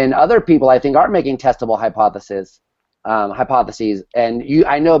 And then other people, I think, are making testable hypotheses. And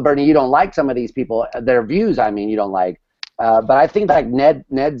I know, Bernie, you don't like some of these people. Their views, I mean, you don't like. But I think like Ned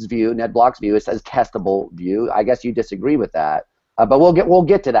Block's view, it says testable view. I guess you disagree with that. But we'll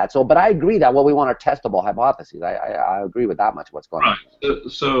get to that. So, but I agree that what we want are testable hypotheses. I agree with that much. What's going on?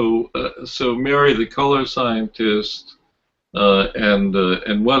 So Mary, the color scientist,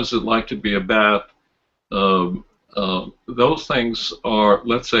 and what is it like to be a bat? Those things are,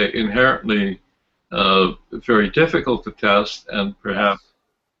 let's say, inherently very difficult to test and perhaps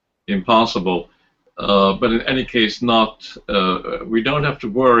impossible. But in any case, we don't have to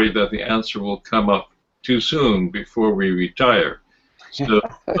worry that the answer will come up too soon before we retire. So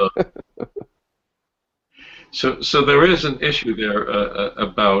there is an issue there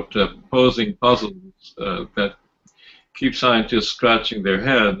about posing puzzles that keep scientists scratching their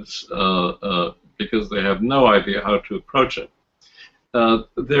heads because they have no idea how to approach it.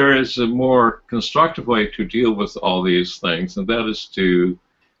 There is a more constructive way to deal with all these things, and that is to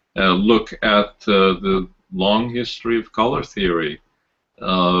look at the long history of color theory,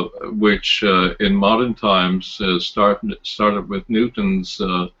 which in modern times started with Newton's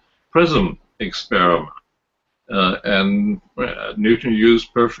prism experiment. And Newton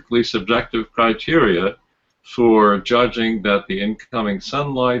used perfectly subjective criteria for judging that the incoming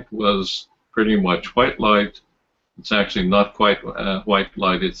sunlight was pretty much white light. It's actually not quite white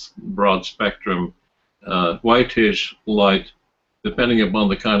light, it's broad spectrum whitish light, depending upon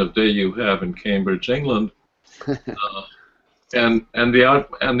the kind of day you have in Cambridge, England. And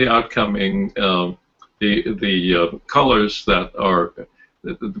the outcoming the colors that are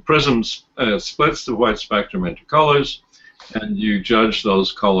the prism splits the white spectrum into colors, and you judge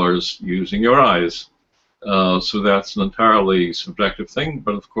those colors using your eyes. So that's an entirely subjective thing,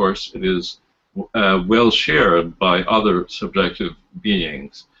 but of course it is well shared by other subjective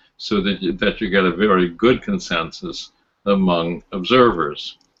beings, so that you get a very good consensus among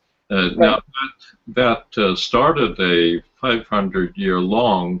observers. Now that started a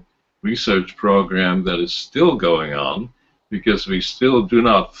 500-year-long research program that is still going on, because we still do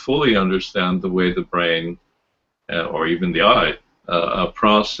not fully understand the way the brain, or even the eye,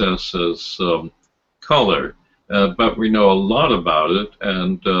 processes color. But we know a lot about it,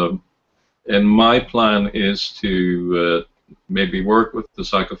 and my plan is to maybe work with the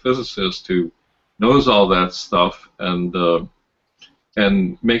psychophysicist who knows all that stuff and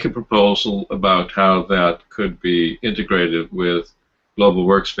make a proposal about how that could be integrated with global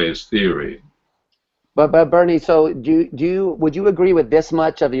workspace theory. But Bernie, so would you agree with this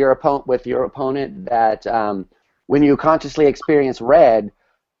much of your opponent that when you consciously experience red,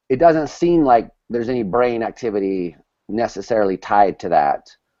 it doesn't seem like there's any brain activity necessarily tied to that?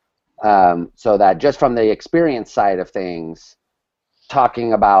 So that just from the experience side of things,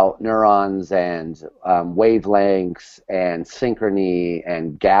 talking about neurons and wavelengths and synchrony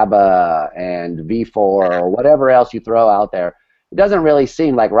and GABA and V4 or whatever else you throw out there, it doesn't really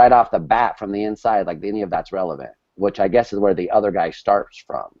seem like right off the bat from the inside like any of that's relevant, which I guess is where the other guy starts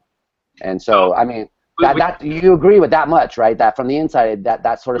from. And so, I mean, that you agree with that much, right? That from the inside,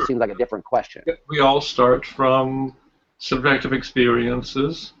 that sort of seems like a different question. We all start from subjective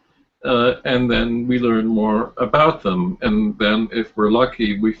experiences, and then we learn more about them. And then, if we're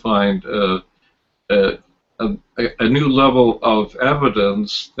lucky, we find a new level of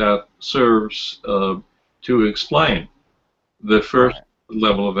evidence that serves to explain the first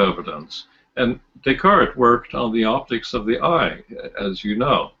level of evidence. And Descartes worked on the optics of the eye, as you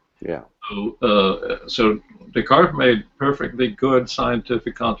know. Yeah. So Descartes made perfectly good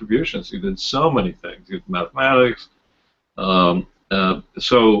scientific contributions. He did so many things. He did mathematics. So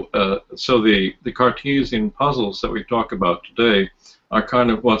the Cartesian puzzles that we talk about today are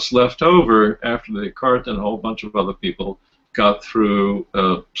kind of what's left over after Descartes and a whole bunch of other people got through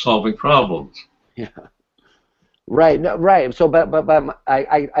solving problems. Yeah. Right. No, right. So, but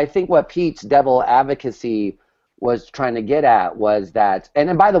I think what Pete's devil advocacy was trying to get at was that,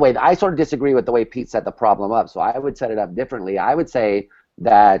 and by the way, I sort of disagree with the way Pete set the problem up. So I would set it up differently. I would say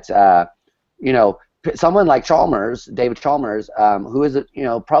that someone like Chalmers, David Chalmers, who is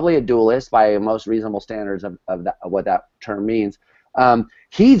probably a dualist by most reasonable standards of what that term means.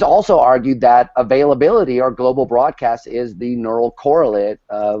 He's also argued that availability or global broadcast is the neural correlate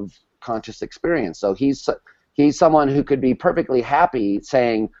of conscious experience. So he's someone who could be perfectly happy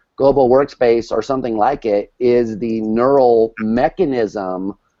saying global workspace or something like it is the neural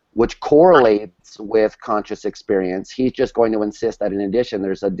mechanism which correlates with conscious experience. He's just going to insist that in addition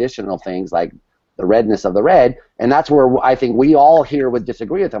there's additional things like the redness of the red, and that's where I think we all here would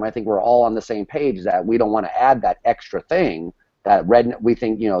disagree with him. I think we're all on the same page that we don't want to add that extra thing that red. We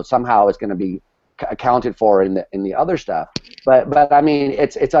think somehow it's going to be accounted for in the other stuff. But I mean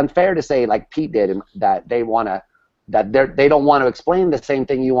it's unfair to say like Pete did that they don't want to explain the same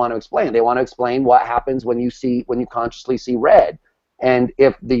thing you want to explain. They want to explain what happens when you consciously see red. And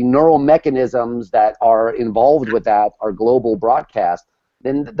if the neural mechanisms that are involved with that are global broadcast,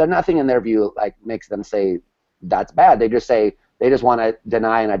 then nothing in their view like makes them say that's bad. They just want to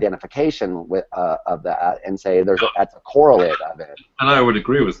deny an identification of that and say that's a correlate of it. And I would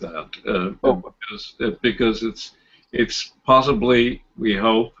agree with that because it's possibly, we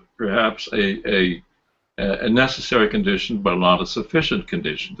hope, perhaps a necessary condition, but not a sufficient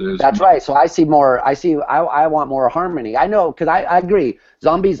condition. That's right. So I want more harmony. I know, because I agree.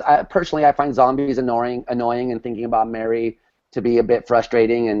 Zombies, personally, I find zombies annoying, and thinking about Mary to be a bit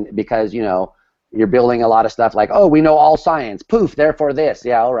frustrating, and because you're building a lot of stuff like, oh, we know all science, poof, therefore this.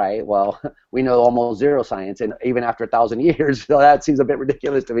 Yeah, all right. Well, we know almost zero science, and even after 1,000 years, so that seems a bit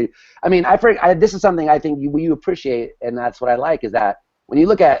ridiculous to me. I mean, this is something I think you appreciate, and that's what I like, is that when you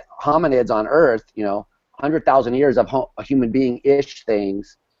look at hominids on Earth, 100,000 years of a human being-ish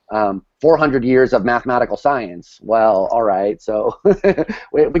things, 400 years of mathematical science. Well, all right, so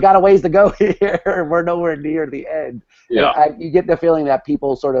we got a ways to go here. We're nowhere near the end. Yeah. You get the feeling that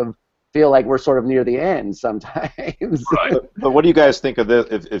people sort of feel like we're sort of near the end sometimes. Right. But what do you guys think of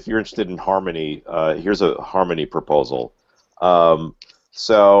this? If you're interested in harmony, here's a harmony proposal.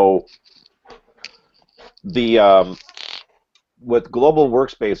 So the what global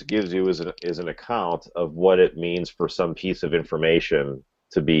workspace gives you is an account of what it means for some piece of information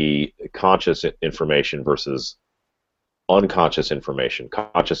to be conscious information versus unconscious information.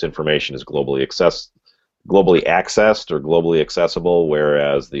 Conscious information is globally accessed or globally accessible,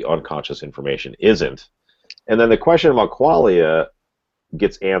 whereas the unconscious information isn't. And then the question about qualia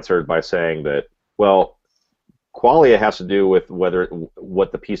gets answered by saying that, well, qualia has to do with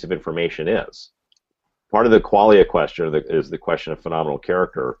what the piece of information is. Part of the qualia question is the question of phenomenal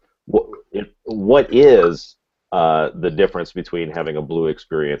character. What is the difference between having a blue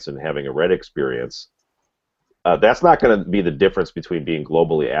experience and having a red experience? That's not going to be the difference between being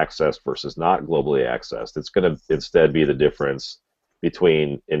globally accessed versus not globally accessed. It's going to instead be the difference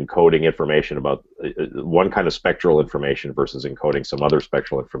between encoding information about one kind of spectral information versus encoding some other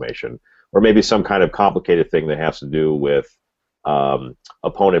spectral information, or maybe some kind of complicated thing that has to do with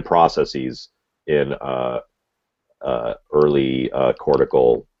opponent processes in early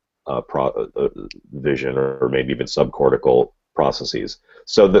cortical vision, or maybe even subcortical processes.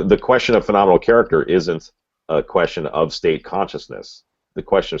 So the question of phenomenal character isn't a question of state consciousness. The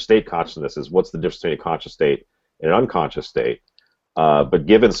question of state consciousness is what's the difference between a conscious state and an unconscious state. But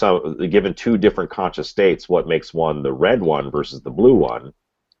given two different conscious states, what makes one the red one versus the blue one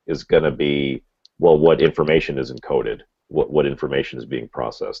is going to be, well, what information is encoded, what information is being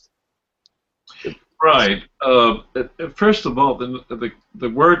processed. Right. First of all, the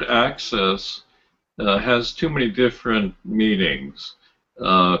word access has too many different meanings.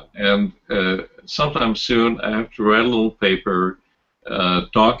 And sometime soon I have to write a little paper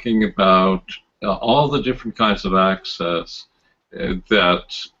talking about all the different kinds of access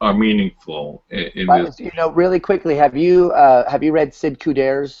that are meaningful in But, this. really quickly, have you read Sid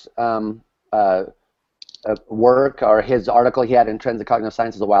Kuder's work or his article he had in Trends of Cognitive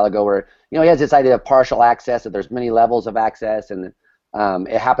Sciences a while ago, where he has this idea of partial access, that there's many levels of access, and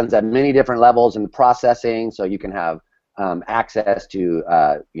it happens at many different levels in processing. So you can have access to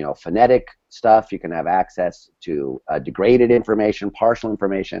phonetic stuff, you can have access to degraded information, partial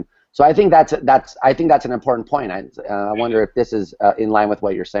information. So I think that's an important point. I wonder if this is in line with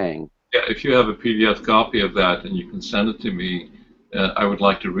what you're saying. Yeah, if you have a PDF copy of that and you can send it to me, I would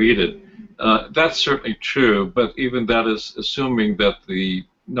like to read it. That's certainly true, but even that is assuming that the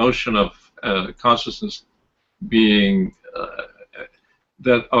notion of consciousness being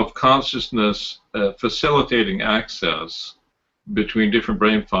facilitating access between different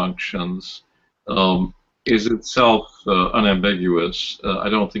brain functions is itself unambiguous. I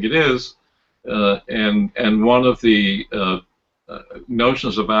don't think it is, and one of the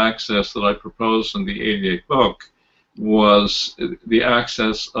notions of access that I proposed in the 88 book was the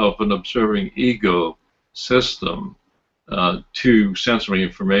access of an observing ego system to sensory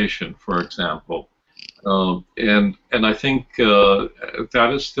information, for example. And I think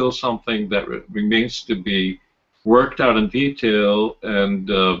that is still something that remains to be worked out in detail and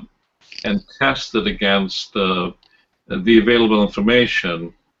tested against the available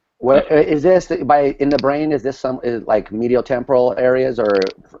information. What is this in the brain? Is this like medial temporal areas, or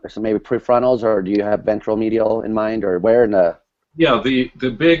some maybe prefrontals, or do you have ventral medial in mind, or where in the? Yeah, the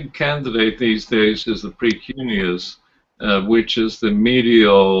big candidate these days is the precuneus, which is the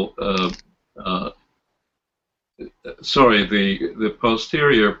medial. The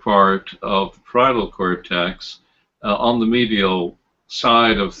posterior part of the parietal cortex on the medial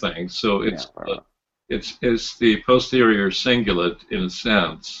side of things. So it's the posterior cingulate in a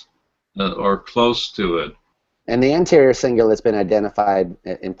sense. Or close to it. And the anterior cingulate's been identified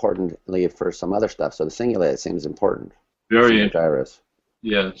importantly for some other stuff, so the cingulate seems important. Very interesting.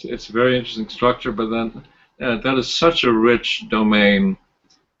 Yeah, it's a very interesting structure, but then that is such a rich domain,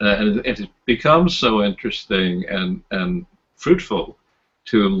 and it becomes so interesting and fruitful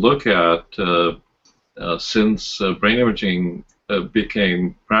to look at since brain imaging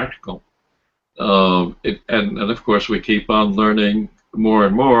became practical. And of course, we keep on learning more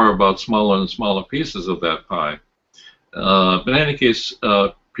and more about smaller and smaller pieces of that pie. But in any case,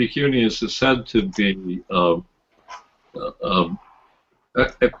 precuneus is said to be a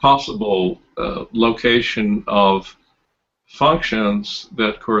possible location of functions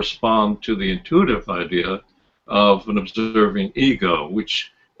that correspond to the intuitive idea of an observing ego,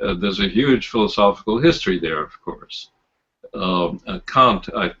 which there's a huge philosophical history there, of course. Kant,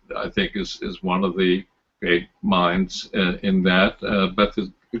 I think, is one of the great minds in that, but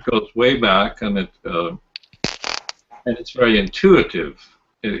it goes way back, and it's very intuitive.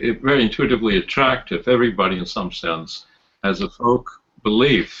 It very intuitively attractive. Everybody, in some sense, has a folk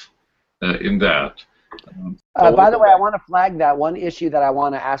belief in that. By the way, I want to flag that one issue that I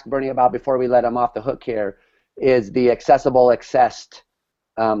want to ask Bernie about before we let him off the hook here is the accessible accessed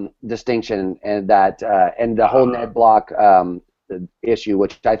distinction, and that and the whole Ned Block issue,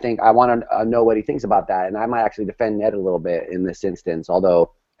 which I think I want to know what he thinks about that, and I might actually defend Ned a little bit in this instance,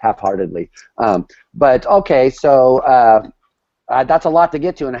 although half-heartedly. But okay, so that's a lot to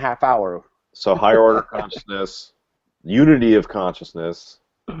get to in a half hour. So higher order consciousness, unity of consciousness,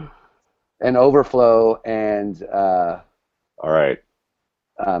 and overflow, and all right,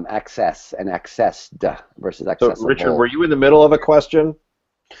 access and accessed versus accessible. So Richard, were you in the middle of a question?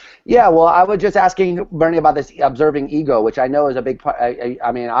 Yeah, well, I was just asking Bernie about this observing ego, which I know is a big part.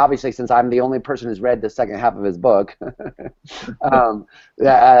 I mean, obviously, since I'm the only person who's read the second half of his book,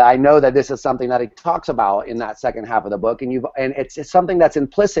 I know that this is something that he talks about in that second half of the book, and it's something that's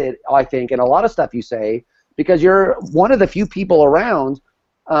implicit, I think, in a lot of stuff you say, because you're one of the few people around.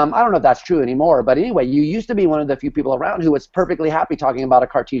 I don't know if that's true anymore, but anyway, you used to be one of the few people around who was perfectly happy talking about a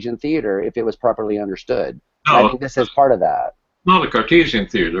Cartesian theater if it was properly understood. No, I think this is part of that. Not a Cartesian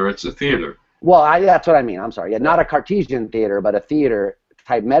theater, it's a theater. Well, that's what I mean. I'm sorry. Yeah, not a Cartesian theater, but a theater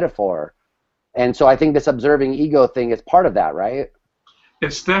type metaphor. And so I think this observing ego thing is part of that, right?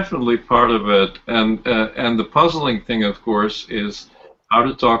 It's definitely part of it. And the puzzling thing, of course, is how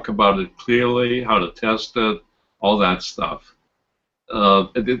to talk about it clearly, how to test it, all that stuff.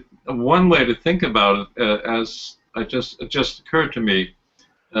 One way to think about it, as it just occurred to me,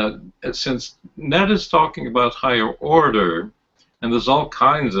 since Ned is talking about higher order, and there's all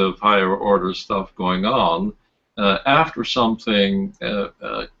kinds of higher order stuff going on, after something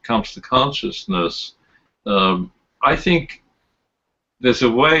comes to consciousness, I think there's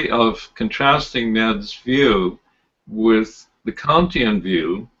a way of contrasting Ned's view with the Kantian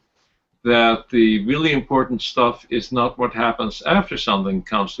view that the really important stuff is not what happens after something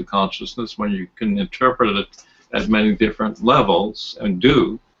comes to consciousness, when you can interpret it at many different levels, and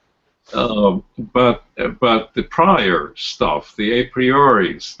do, but the prior stuff, the a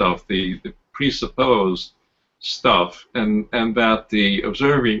priori stuff, the presupposed stuff, and that the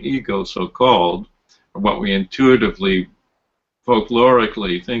observing ego, so-called, or what we intuitively,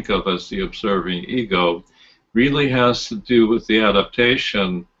 folklorically think of as the observing ego, really has to do with the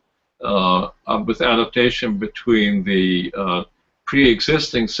adaptation, between the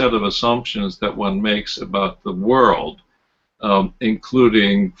pre-existing set of assumptions that one makes about the world,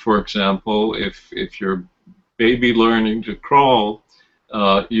 including, for example, if you're baby learning to crawl,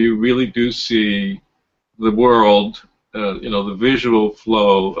 you really do see the world, the visual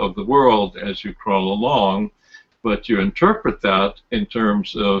flow of the world as you crawl along, but you interpret that in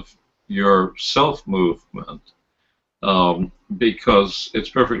terms of your self-movement, because it's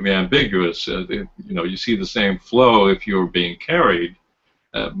perfectly ambiguous. You see the same flow if you're being carried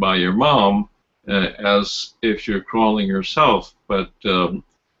by your mom as if you're crawling yourself, but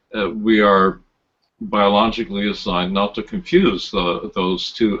we are biologically assigned not to confuse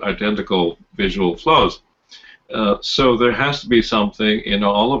those two identical visual flows. So there has to be something in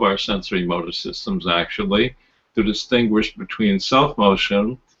all of our sensory motor systems, actually, to distinguish between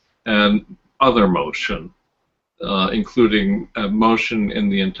self-motion and other motion, including motion in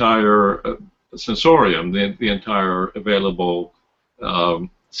the entire sensorium, the entire available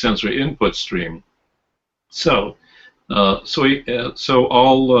sensory input stream. So all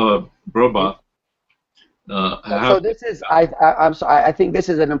robots So this is, I'm sorry, I think this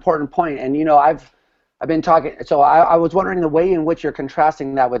is an important point, and I've been talking. So I was wondering the way in which you're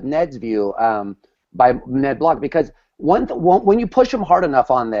contrasting that with Ned's view, by Ned Block, because when you push him hard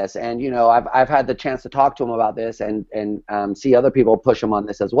enough on this, and I've had the chance to talk to him about this, and see other people push him on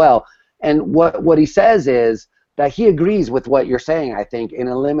this as well, and what he says is that he agrees with what you're saying. I think in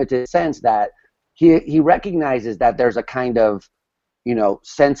a limited sense that he recognizes that there's a kind of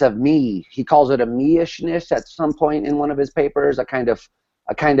sense of me. He calls it a me-ishness at some point in one of his papers, a kind of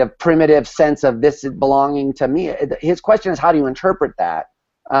primitive sense of this belonging to me. His question is, how do you interpret that?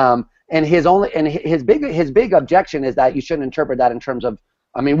 And his big objection is that you shouldn't interpret that in terms of,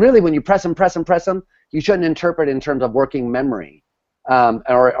 really, when you press him, you shouldn't interpret in terms of working memory.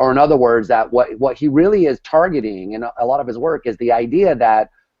 Or in other words, that what he really is targeting in a lot of his work is the idea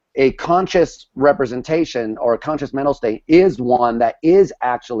that a conscious representation or a conscious mental state is one that is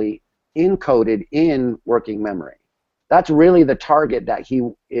actually encoded in working memory. That's really the target that he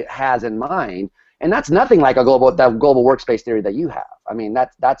has in mind, and that's nothing like the global workspace theory that you have.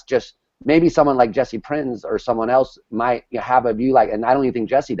 That's just maybe someone like Jesse Prinz or someone else might have a view like, and I don't even think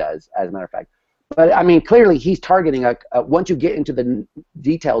Jesse does, as a matter of fact. But clearly he's targeting once you get into the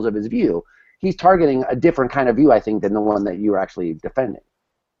details of his view, he's targeting a different kind of view, I think, than the one that you're actually defending.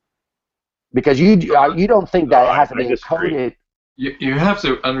 Because you don't think that it has to be encoded. You have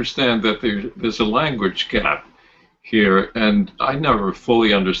to understand that there's a language gap here, and I never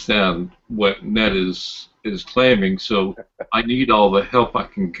fully understand what Ned is claiming, so I need all the help I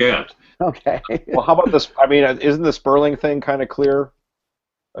can get. Okay. Well, how about this? Isn't the Sperling thing kind of clear?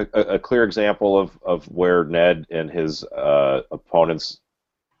 A clear example of where Ned and his opponents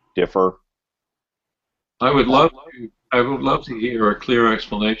differ? I would love to hear a clear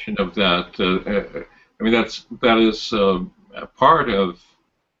explanation of that. That is part of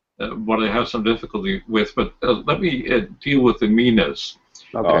what I have some difficulty with. But let me deal with the me-ness.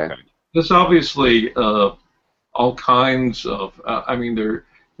 Okay. There's obviously all kinds of. There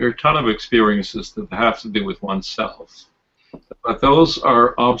are a ton of experiences that have to do with oneself, but those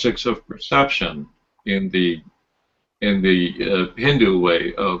are objects of perception in the Hindu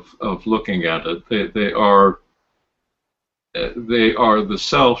way of looking at it. They are the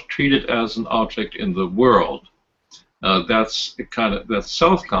self treated as an object in the world. That's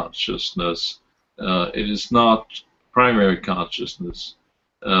self-consciousness. It is not primary consciousness,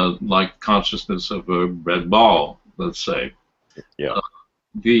 like consciousness of a red ball, let's say. Yeah.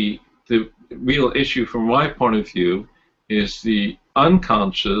 The real issue from my point of view is the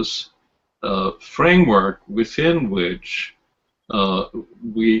unconscious framework within which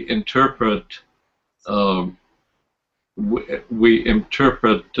we interpret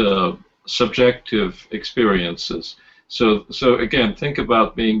subjective experiences. So again, think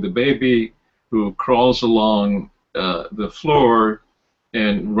about being the baby who crawls along the floor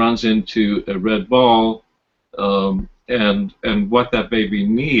and runs into a red ball, and what that baby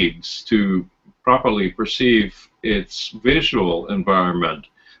needs to properly perceive its visual environment.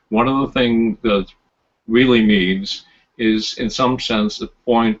 One of the things that really needs is in some sense a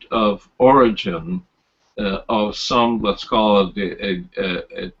point of origin of some, let's call it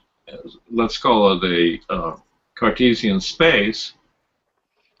a Cartesian space,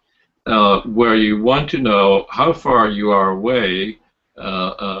 where you want to know how far you are away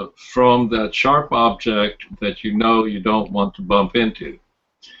from that sharp object that you know you don't want to bump into.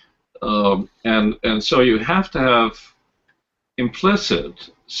 And so you have to have implicit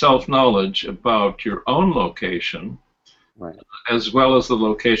self-knowledge about your own location, right, as well as the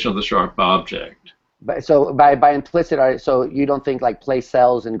location of the sharp object. So by implicit, so you don't think like place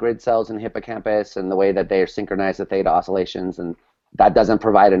cells and grid cells in hippocampus and the way that they are synchronized to theta oscillations, and that doesn't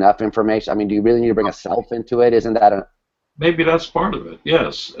provide enough information? I mean, do you really need to bring a self into it? Isn't that a... Maybe that's part of it,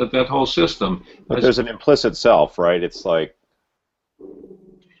 yes, that whole system. But there's an implicit self, right? It's like...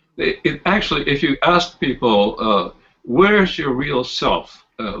 Actually, if you ask people, where's your real self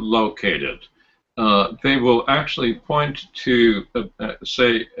located, they will actually point to,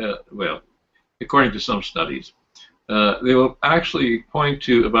 well, according to some studies, they will actually point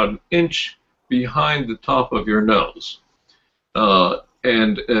to about an inch behind the top of your nose,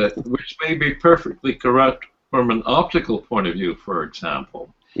 which may be perfectly correct from an optical point of view, for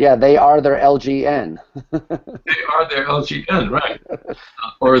example. Yeah, they are their LGN. They are their LGN, right?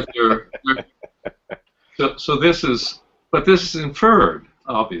 Or their so this is, but this is inferred,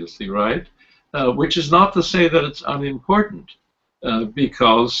 obviously, right? Which is not to say that it's unimportant,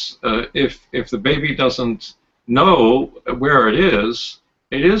 because if the baby doesn't know where it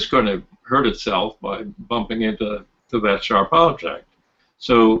is going to hurt itself by bumping into that sharp object.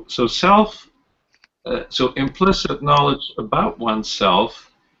 So implicit knowledge about oneself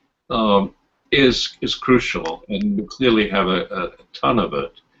is crucial, and we clearly have a ton of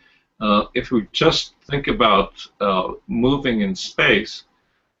it. If we just think about moving in space,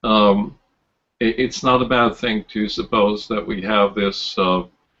 it's not a bad thing to suppose that we have this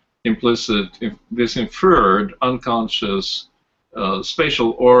this inferred, unconscious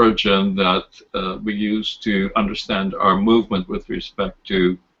spatial origin that we use to understand our movement with respect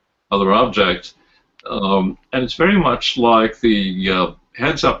to other objects. And it's very much like the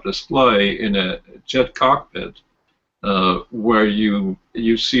heads-up display in a jet cockpit, where you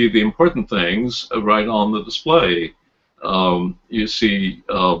see the important things right on the display. You see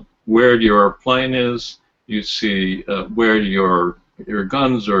where your plane is. You see where your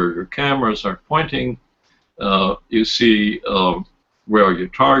guns or your cameras are pointing. You see where your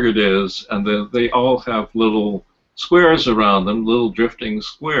target is, and then they all have little squares around them, little drifting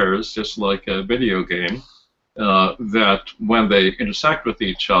squares, just like a video game, that when they intersect with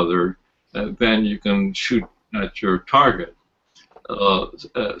each other, then you can shoot at your target.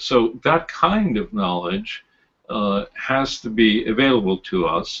 So that kind of knowledge has to be available to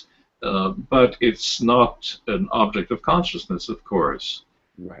us, but it's not an object of consciousness, of course.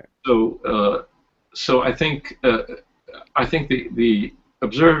 Right. So I think the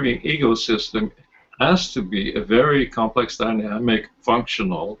observing ego system has to be a very complex, dynamic,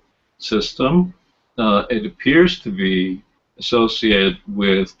 functional system. It appears to be associated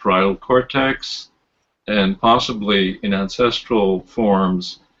with parietal cortex, and possibly in ancestral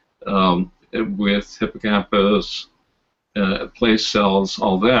forms with hippocampus, place cells,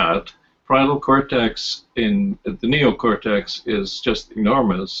 all that. Parietal cortex in the neocortex is just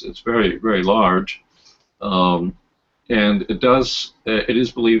enormous. It's very, very large. And it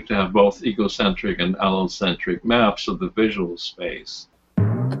is believed to have both egocentric and allocentric maps of the visual space.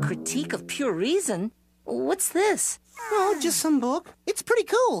 A critique of pure reason? What's this? Oh, just some book. It's pretty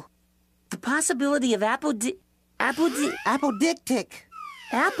cool. The possibility of apodictic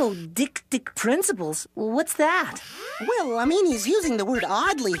principles? What's that? Well, I mean, he's using the word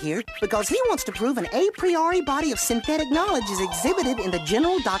oddly here because he wants to prove an a priori body of synthetic knowledge is exhibited in the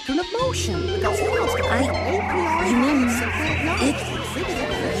general doctrine of motion. Because he wants to prove an a priori body of synthetic knowledge is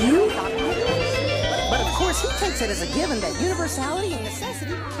exhibited in the general doctrine of motion. But of course, he takes it as a given that universality and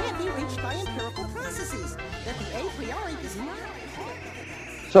necessity can't be reached by empirical processes. That the a priori is not.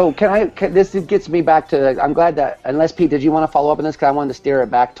 So this gets me back to, I'm glad that, unless Pete, did you want to follow up on this? Because I wanted to steer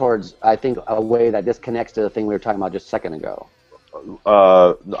it back towards, I think, a way that this connects to the thing we were talking about just a second ago.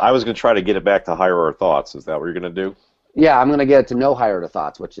 I was going to try to get it back to higher order thoughts. Is that what you're going to do? Yeah, I'm going to get it to no higher order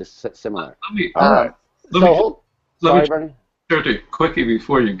thoughts, which is similar. All right. Sorry, Bernie? Quickly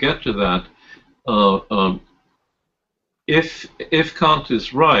before you get to that, if Kant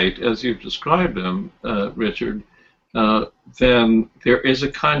is right, as you've described him, Richard, then there is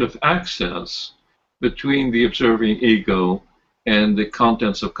a kind of access between the observing ego and the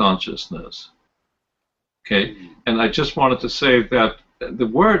contents of consciousness. Okay, and I just wanted to say that the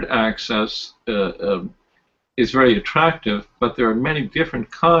word access is very attractive, but there are many different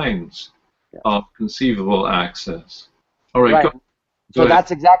kinds of conceivable access. All right. Right. So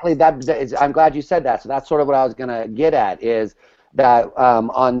that's exactly that. I'm glad you said that. So that's sort of what I was going to get at, is that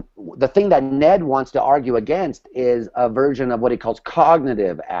on the thing that Ned wants to argue against is a version of what he calls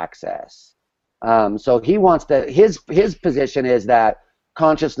cognitive access. So he wants to, his position is that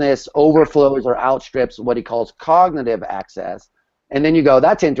consciousness overflows or outstrips what he calls cognitive access. And then you go,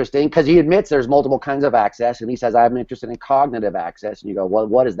 that's interesting, because he admits there's multiple kinds of access, and he says, I'm interested in cognitive access. And you go, well,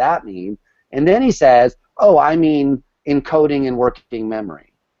 what does that mean? And then he says, oh, I mean encoding and working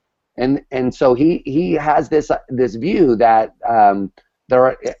memory. And so he has this view that there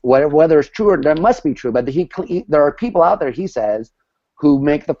are, whether it's true or that must be true, but there are people out there, he says, who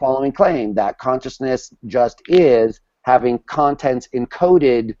make the following claim, that consciousness just is having contents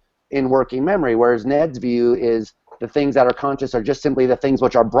encoded in working memory, whereas Ned's view is the things that are conscious are just simply the things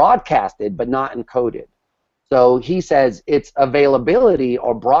which are broadcasted but not encoded. So he says it's availability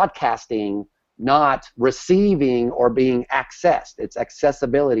or broadcasting, not receiving or being accessed. It's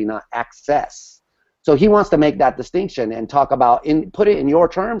accessibility, not access. So he wants to make that distinction and talk about, put it in your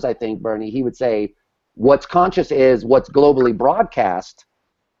terms, I think, Bernie. He would say what's conscious is what's globally broadcast,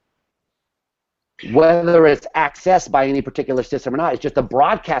 whether it's accessed by any particular system or not. It's just the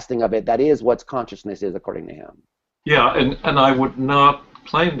broadcasting of it that is what consciousness is, according to him. Yeah, and I would not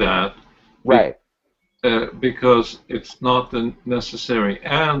claim that. Right. Because it's not the necessary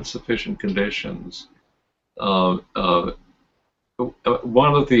and sufficient conditions. One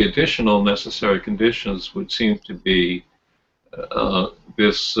of the additional necessary conditions would seem to be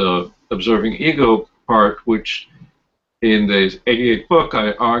this observing ego part, which in the 88 book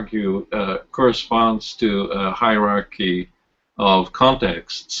I argue corresponds to a hierarchy of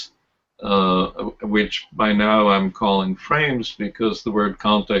contexts, which by now I'm calling frames because the word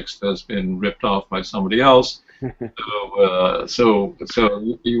context has been ripped off by somebody else. So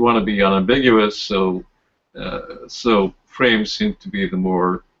you want to be unambiguous. So frames seem to be the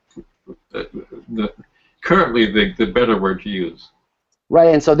more currently the better word to use.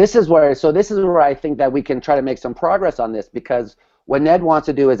 Right, and so this is where I think that we can try to make some progress on this, because what Ned wants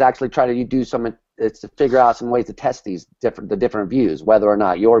to do is actually try to do it's to figure out some ways to test the different views, whether or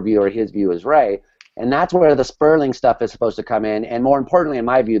not your view or his view is right. And that's where the Sperling stuff is supposed to come in. And more importantly, in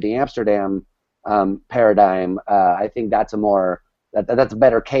my view, the Amsterdam paradigm, I think that's that's a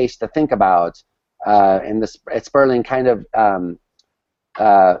better case to think about. And Sperling kind of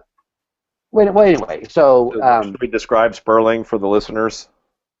anyway. So should we describe Sperling for the listeners?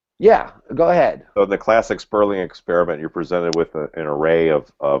 Yeah, go ahead. So in the classic Sperling experiment, you're presented with an array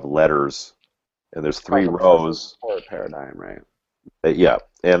of letters, and there's three rows. Paradigm, right? Yeah,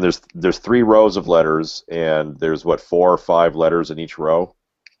 and there's 3 rows of letters, and there's 4 or 5 letters in each row.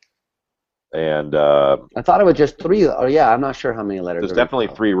 And I thought it was just 3. Oh yeah, I'm not sure how many letters. There's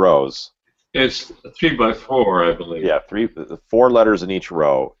definitely 3 rows. It's 3 by 4, I believe. Yeah, 4 letters in each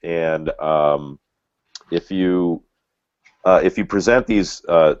row, and if you present these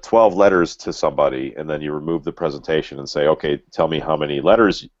 12 letters to somebody, and then you remove the presentation and say, okay, tell me how many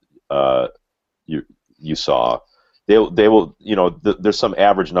letters you saw, they will, there's some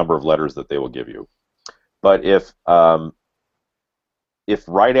average number of letters that they will give you. But if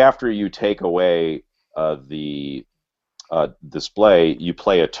right after you take away the display, you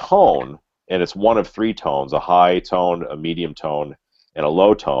play a tone, and it's one of 3 tones: a high tone, a medium tone, and a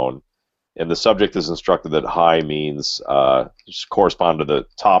low tone. And the subject is instructed that high means correspond to the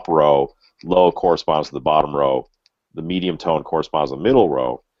top row, low corresponds to the bottom row, the medium tone corresponds to the middle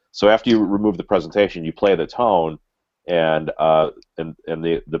row. So after you remove the presentation, you play the tone, and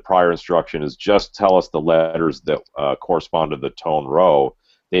the prior instruction is just tell us the letters that correspond to the tone row.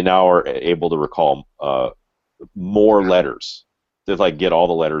 They now are able to recall more letters. They get all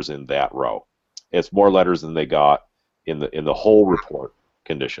the letters in that row. It's more letters than they got in the whole report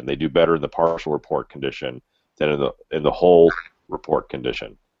condition. They do better in the partial report condition than in the whole report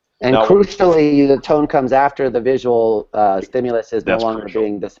condition. And now, crucially, the tone comes after the visual stimulus is no longer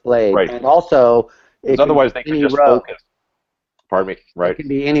being displayed. Right. And also, otherwise they can just focus. Pardon me. Right. It can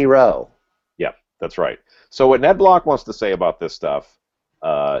be any row. Yeah, that's right. So what Ned Block wants to say about this stuff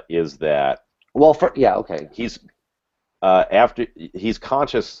is that he's he's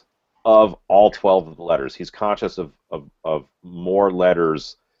conscious of all 12 of the letters. He's conscious of more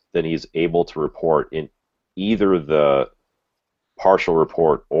letters than he's able to report in either the partial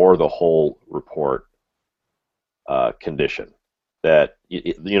report or the whole report condition. That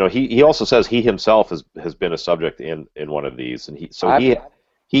he also says he himself has been a subject in one of these, and he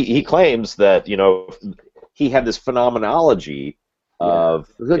claims that he had this phenomenology of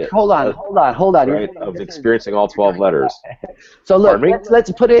hold on. Right, of experiencing all 12 letters. So look,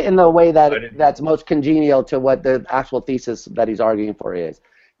 let's put it in the way that's most congenial to what the actual thesis that he's arguing for is.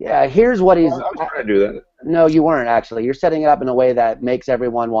 Yeah, here's what he's. I was trying to do that. No, you weren't actually. You're setting it up in a way that makes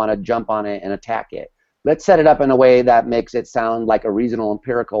everyone want to jump on it and attack it. Let's set it up in a way that makes it sound like a reasonable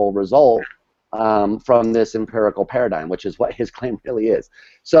empirical result from this empirical paradigm, which is what his claim really is.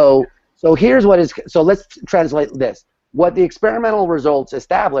 So here's what is. So let's translate this. What the experimental results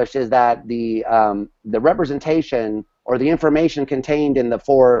established is that the representation or the information contained in the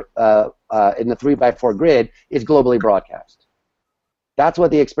 3x4 grid is globally broadcast. That's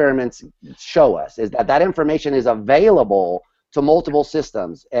what the experiments show us, is that information is available to multiple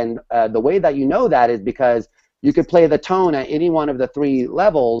systems. And the way that you know that is because you could play the tone at any one of the 3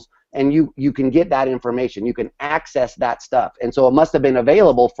 levels, and you can get that information. You can access that stuff. And so it must have been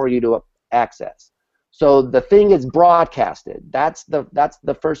available for you to access. So the thing is broadcasted. That's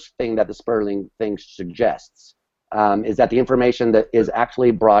the first thing that the Sperling thing suggests, is that the information that is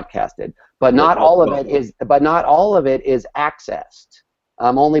actually broadcasted, but not all of it is. But not all of it is accessed.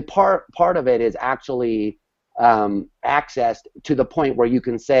 Only part of it is actually accessed to the point where you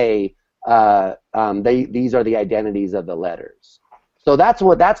can say these are the identities of the letters. So that's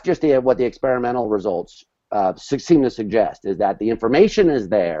what the experimental results seem to suggest, is that the information is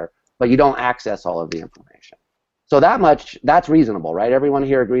there, but you don't access all of the information. So that's reasonable, right? Everyone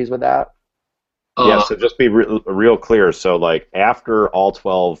here agrees with that? Yeah, so just be real clear. So like after all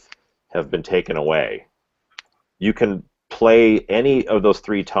 12 have been taken away, you can play any of those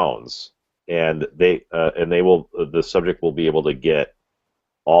 3 tones, and the subject will be able to get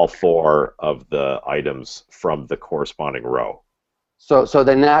all 4 of the items from the corresponding row. So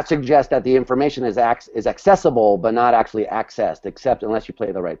then that suggests that the information is accessible, but not actually accessed, except unless you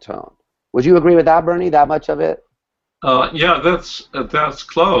play the right tone. Would you agree with that, Bernie? That much of it? Yeah, that's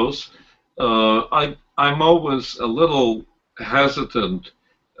close. I'm always a little hesitant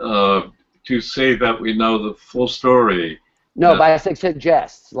to say that we know the full story. No, but I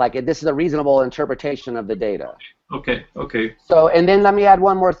suggests this is a reasonable interpretation of the data. Okay. So, and then let me add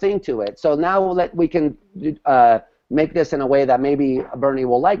one more thing to it. So now we can make this in a way that maybe Bernie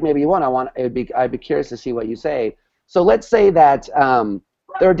will like, maybe you won't. I'd be curious to see what you say. So let's say that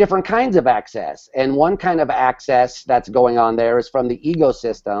there are different kinds of access, and one kind of access that's going on there is from the ego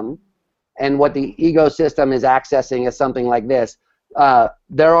system, and what the ego system is accessing is something like this.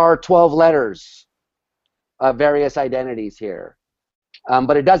 There are 12 letters of various identities here,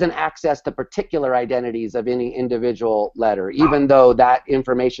 but it doesn't access the particular identities of any individual letter, even though that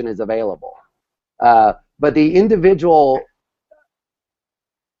information is available. But the individual,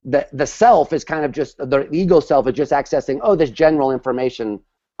 the self is kind of just, the ego self is just accessing, this general information.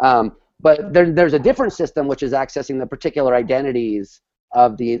 But there's a different system which is accessing the particular identities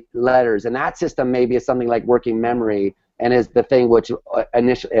of the letters, and that system maybe is something like working memory, and is the thing which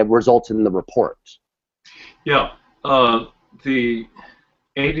initially results in the report. Yeah, the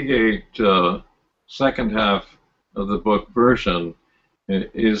 88 second half of the book version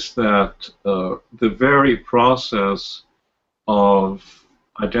is that the very process of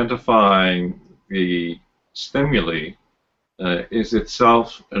identifying the stimuli is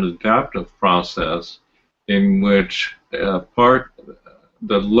itself an adaptive process in which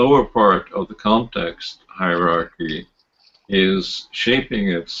the lower part of the context hierarchy is shaping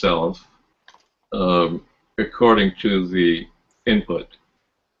itself according to the input,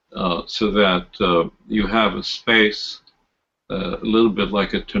 so that you have a space, a little bit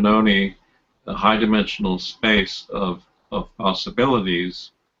like a Tononi, a high-dimensional space of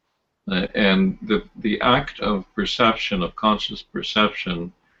possibilities, and the act of perception, of conscious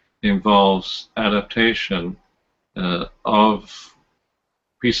perception, involves adaptation of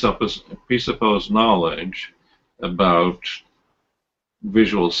presupposed knowledge about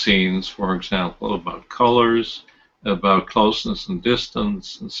visual scenes, for example, about colors, about closeness and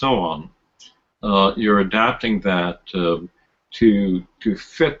distance, and so on. You're adapting that to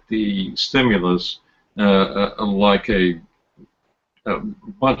fit the stimulus like a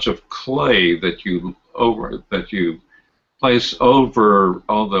bunch of clay that you place over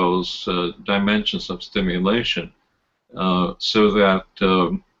all those dimensions of stimulation, so that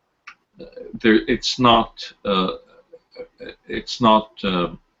it's not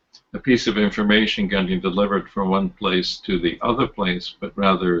a piece of information getting delivered from one place to the other place, but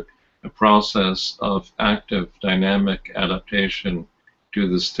rather a process of active dynamic adaptation to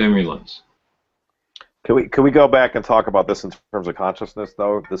the stimulus. Can we go back and talk about this in terms of consciousness,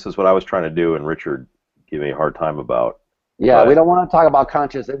 though? This is what I was trying to do, and Richard gave me a hard time about. Yeah, we don't want to talk about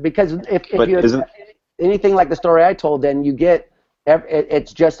consciousness, because if you anything like the story I told, then you get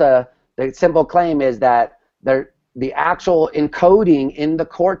It's just the simple claim is that the actual encoding in the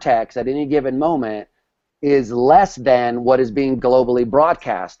cortex at any given moment is less than what is being globally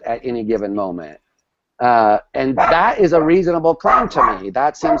broadcast at any given moment. And that is a reasonable claim to me.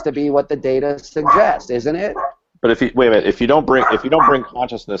 That seems to be what the data suggests, isn't it? But wait a minute, if you don't bring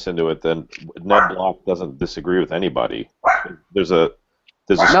consciousness into it, then Ned Block doesn't disagree with anybody. No,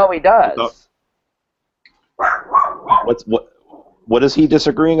 he does. What is he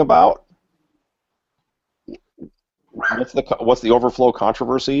disagreeing about? What's the overflow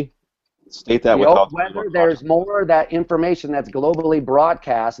controversy? State that without whether there's more of that information that's globally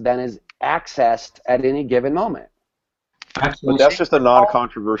broadcast than is accessed at any given moment. But that's just a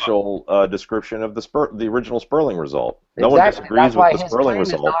non-controversial description of the original Sperling result. No one disagrees with the Sperling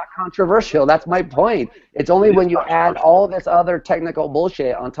result. It's not controversial. That's my point. It's only when you add all this other technical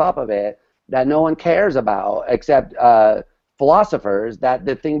bullshit on top of it that no one cares about, except philosophers, that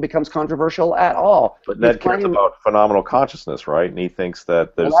the thing becomes controversial at all. But Ned cares about phenomenal consciousness, right? And he thinks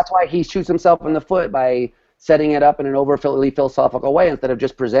that there's... Well, that's why he shoots himself in the foot by setting it up in an overly philosophical way instead of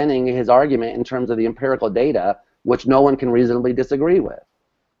just presenting his argument in terms of the empirical data, which no one can reasonably disagree with.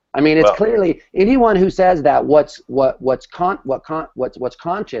 I mean, it's clearly anyone who says that what's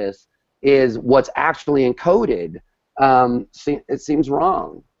conscious is what's actually encoded. It seems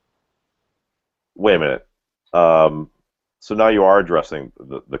wrong. Wait a minute. So now you are addressing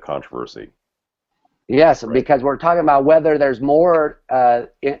the controversy. Yes, right. Because we're talking about whether there's more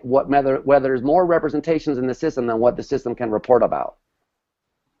whether there's more representations in the system than what the system can report about.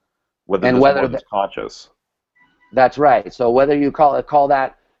 Whether it's conscious. That's right. So whether you call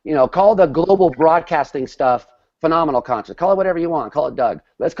that, call the global broadcasting stuff phenomenal consciousness. Call it whatever you want. Call it Doug.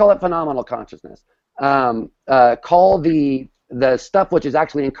 Let's call it phenomenal consciousness. Call the stuff which is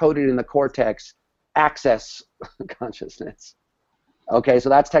actually encoded in the cortex access consciousness. Okay, so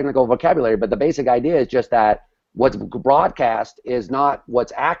that's technical vocabulary, but the basic idea is just that what's broadcast is not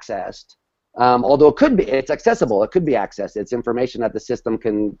what's accessed, although it's accessible. It could be accessed. It's information that the system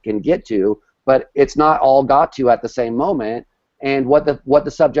can get to, but it's not all got to at the same moment. And what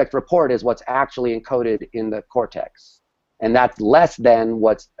the subject report is what's actually encoded in the cortex, and that's less than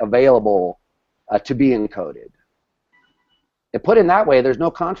what's available to be encoded. If put in that way, there's no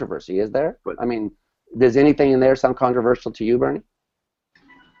controversy, is there? I mean, does anything in there sound controversial to you, Bernie?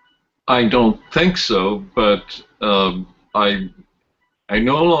 I don't think so, but I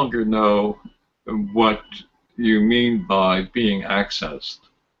no longer know what you mean by being accessed.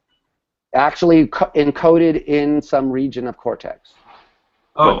 Actually encoded in some region of cortex.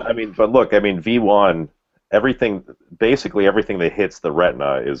 Oh, but look, V1, basically everything that hits the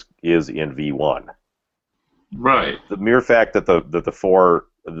retina is in V1. Right. The mere fact that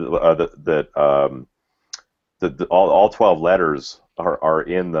all 12 letters are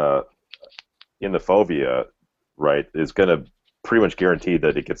in the fovea, right, is going to pretty much guarantee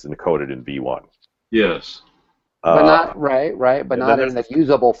that it gets encoded in V1. Yes. But not but not in the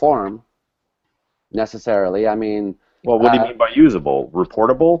usable form necessarily. I mean. Well, what do you mean by usable?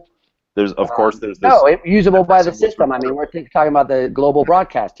 Reportable? There's this. No, usable by the system. I mean, we're talking about the global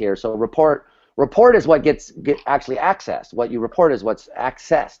broadcast here. So report is what gets actually accessed. What you report is what's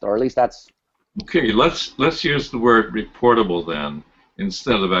accessed, or at least that's. Okay, let's use the word reportable then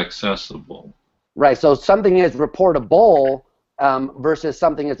instead of accessible. Right. So something is reportable versus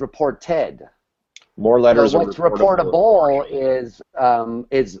something is reported. More letters. So what's reportable is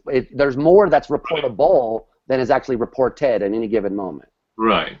there's more that's reportable than is actually reported at any given moment.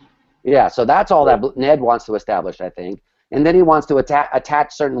 Right. Yeah. So that's all that Ned wants to establish, I think, and then he wants to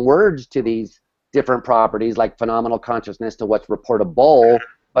attach certain words to these different properties, like phenomenal consciousness to what's reportable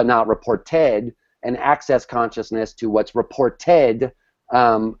but not reported, and access consciousness to what's reported.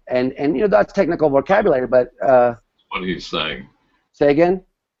 And that's technical vocabulary, but what he's saying. Say again?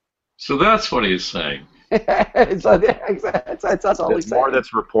 So that's what he's saying. that's all he's saying. More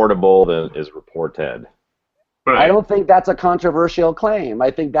that's reportable than is reported. Right. I don't think that's a controversial claim.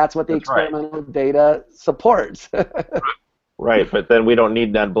 I think that's what the experimental data supports. Right, but then we don't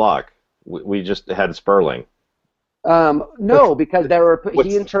need Ned Block. We just had Sperling. No, because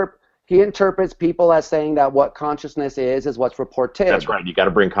he interprets people as saying that what consciousness is what's reported. That's right. You got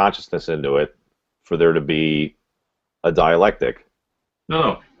to bring consciousness into it for there to be a dialectic.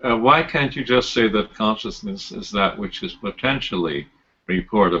 No. Why can't you just say that consciousness is that which is potentially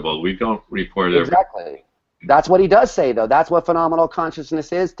reportable? We don't report everything. Exactly. That's what he does say, though. That's what phenomenal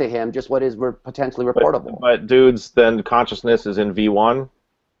consciousness is to him, just what is potentially reportable. But dudes, then consciousness is in V1?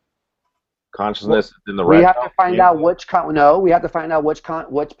 Consciousness is in the retina? We have to find out which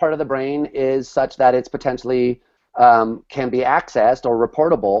part of the brain is such that it's potentially can be accessed or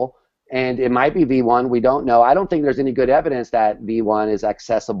reportable, and it might be V1. We don't know. I don't think there's any good evidence that V1 is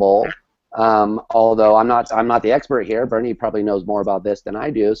accessible. Although I'm not the expert here. Bernie probably knows more about this than I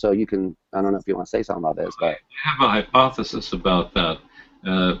do, so you can. I don't know if you want to say something about this, but I have a hypothesis about that.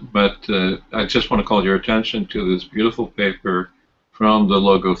 But I just want to call your attention to this beautiful paper from the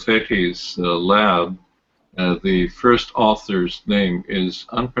Logothetes lab. The first author's name is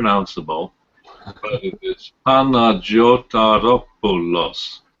unpronounceable, but it is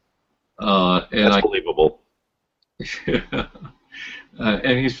Panagiotaropoulos. That's believable.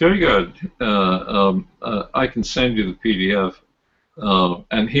 And he's very good. I can send you the PDF.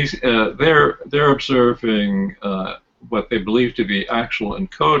 And he's they're observing what they believe to be actual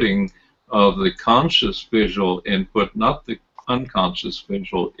encoding of the conscious visual input, not the unconscious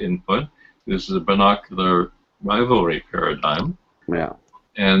visual input. This is a binocular rivalry paradigm. Yeah.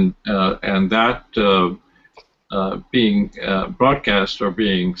 And that being broadcast or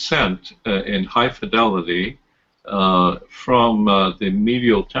being sent in high fidelity from the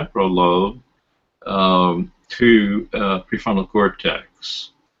medial temporal lobe to prefrontal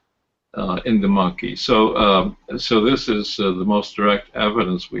cortex in the monkey. So this is the most direct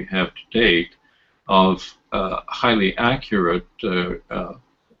evidence we have to date of highly accurate,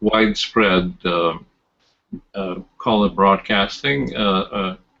 widespread, call it broadcasting.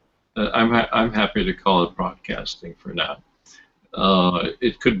 I'm happy to call it broadcasting for now.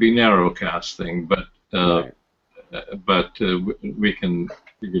 It could be narrowcasting, but we can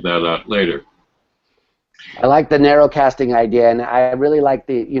figure that out later. I like the narrowcasting idea, and I really like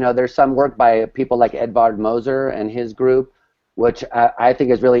there's some work by people like Edvard Moser and his group, which I think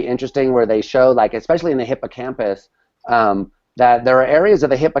is really interesting, where they show, like, especially in the hippocampus, that there are areas of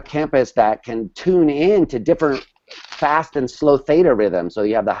the hippocampus that can tune in to different fast and slow theta rhythms. So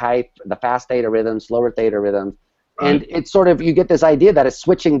you have the fast theta rhythms, slower theta rhythms, and it's sort of, you get this idea that it's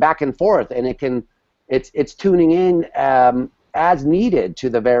switching back and forth, and it's tuning in as needed to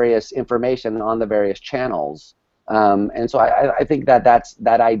the various information on the various channels. And so I think that's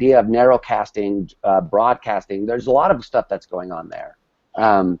that idea of narrowcasting, broadcasting. There's a lot of stuff that's going on there.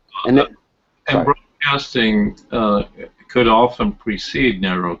 And broadcasting could often precede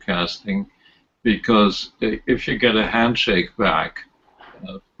narrowcasting, because if you get a handshake back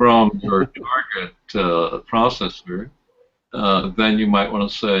from your target processor, then you might want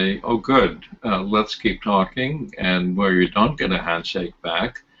to say, oh, good, let's keep talking, and where you don't get a handshake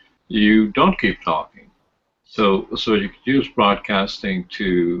back, you don't keep talking. So you could use broadcasting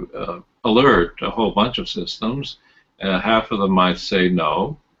to alert a whole bunch of systems. Half of them might say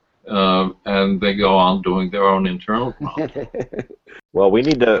no, and they go on doing their own internal problem. Well, we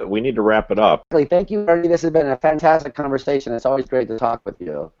need to wrap it up. Thank you, Bernie. This has been a fantastic conversation. It's always great to talk with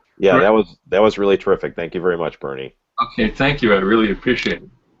you. Yeah, that was really terrific. Thank you very much, Bernie. Okay, thank you. I really appreciate it.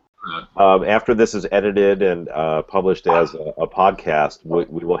 After this is edited and published as a podcast,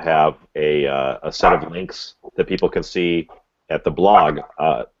 we will have a set of links that people can see at the blog.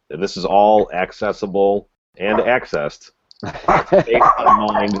 This is all accessible and accessed.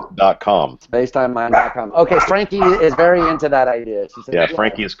 SpaceTimeMind.com. SpaceTimeMind.com. Okay, Frankie is very into that idea. She said, yeah,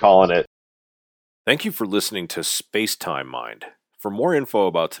 Frankie is calling it. Thank you for listening to Spacetime Mind. For more info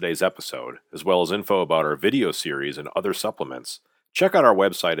about today's episode, as well as info about our video series and other supplements, check out our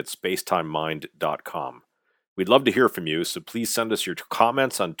website at SpaceTimeMind.com. We'd love to hear from you, so please send us your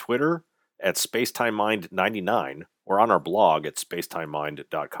comments on Twitter at SpaceTimeMind99 or on our blog at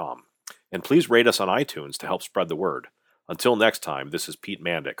SpaceTimeMind.com. And please rate us on iTunes to help spread the word. Until next time, this is Pete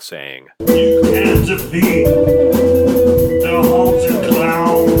Mandic saying, You can't defeat the haunted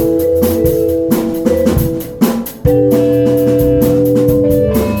clown.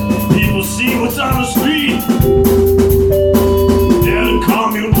 People see what's on the street. They're in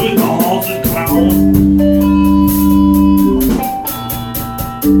commune with the haunted clown.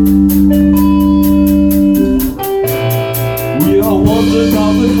 We are wondering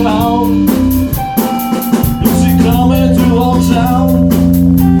of the clown. Coming through our town,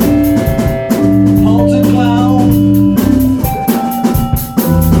 haunted clown,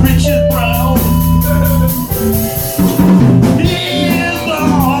 Richard Brown. He is the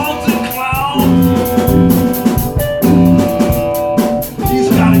haunted clown. He's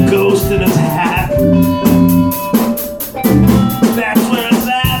got a ghost in his hat. That's where it's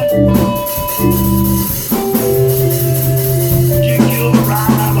at. Kick you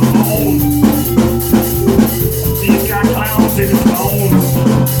right on the bone.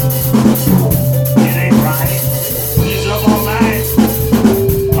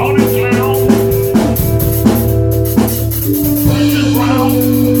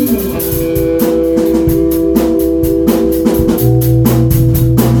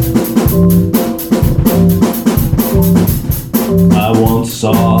 once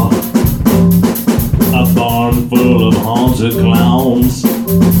saw a barn full of haunted clowns.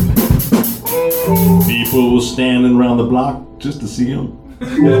 People were standing around the block just to see them.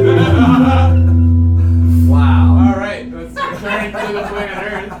 Wow. All right, let's return to the planet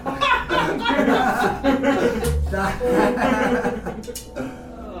Earth.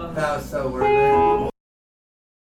 That was so worth it.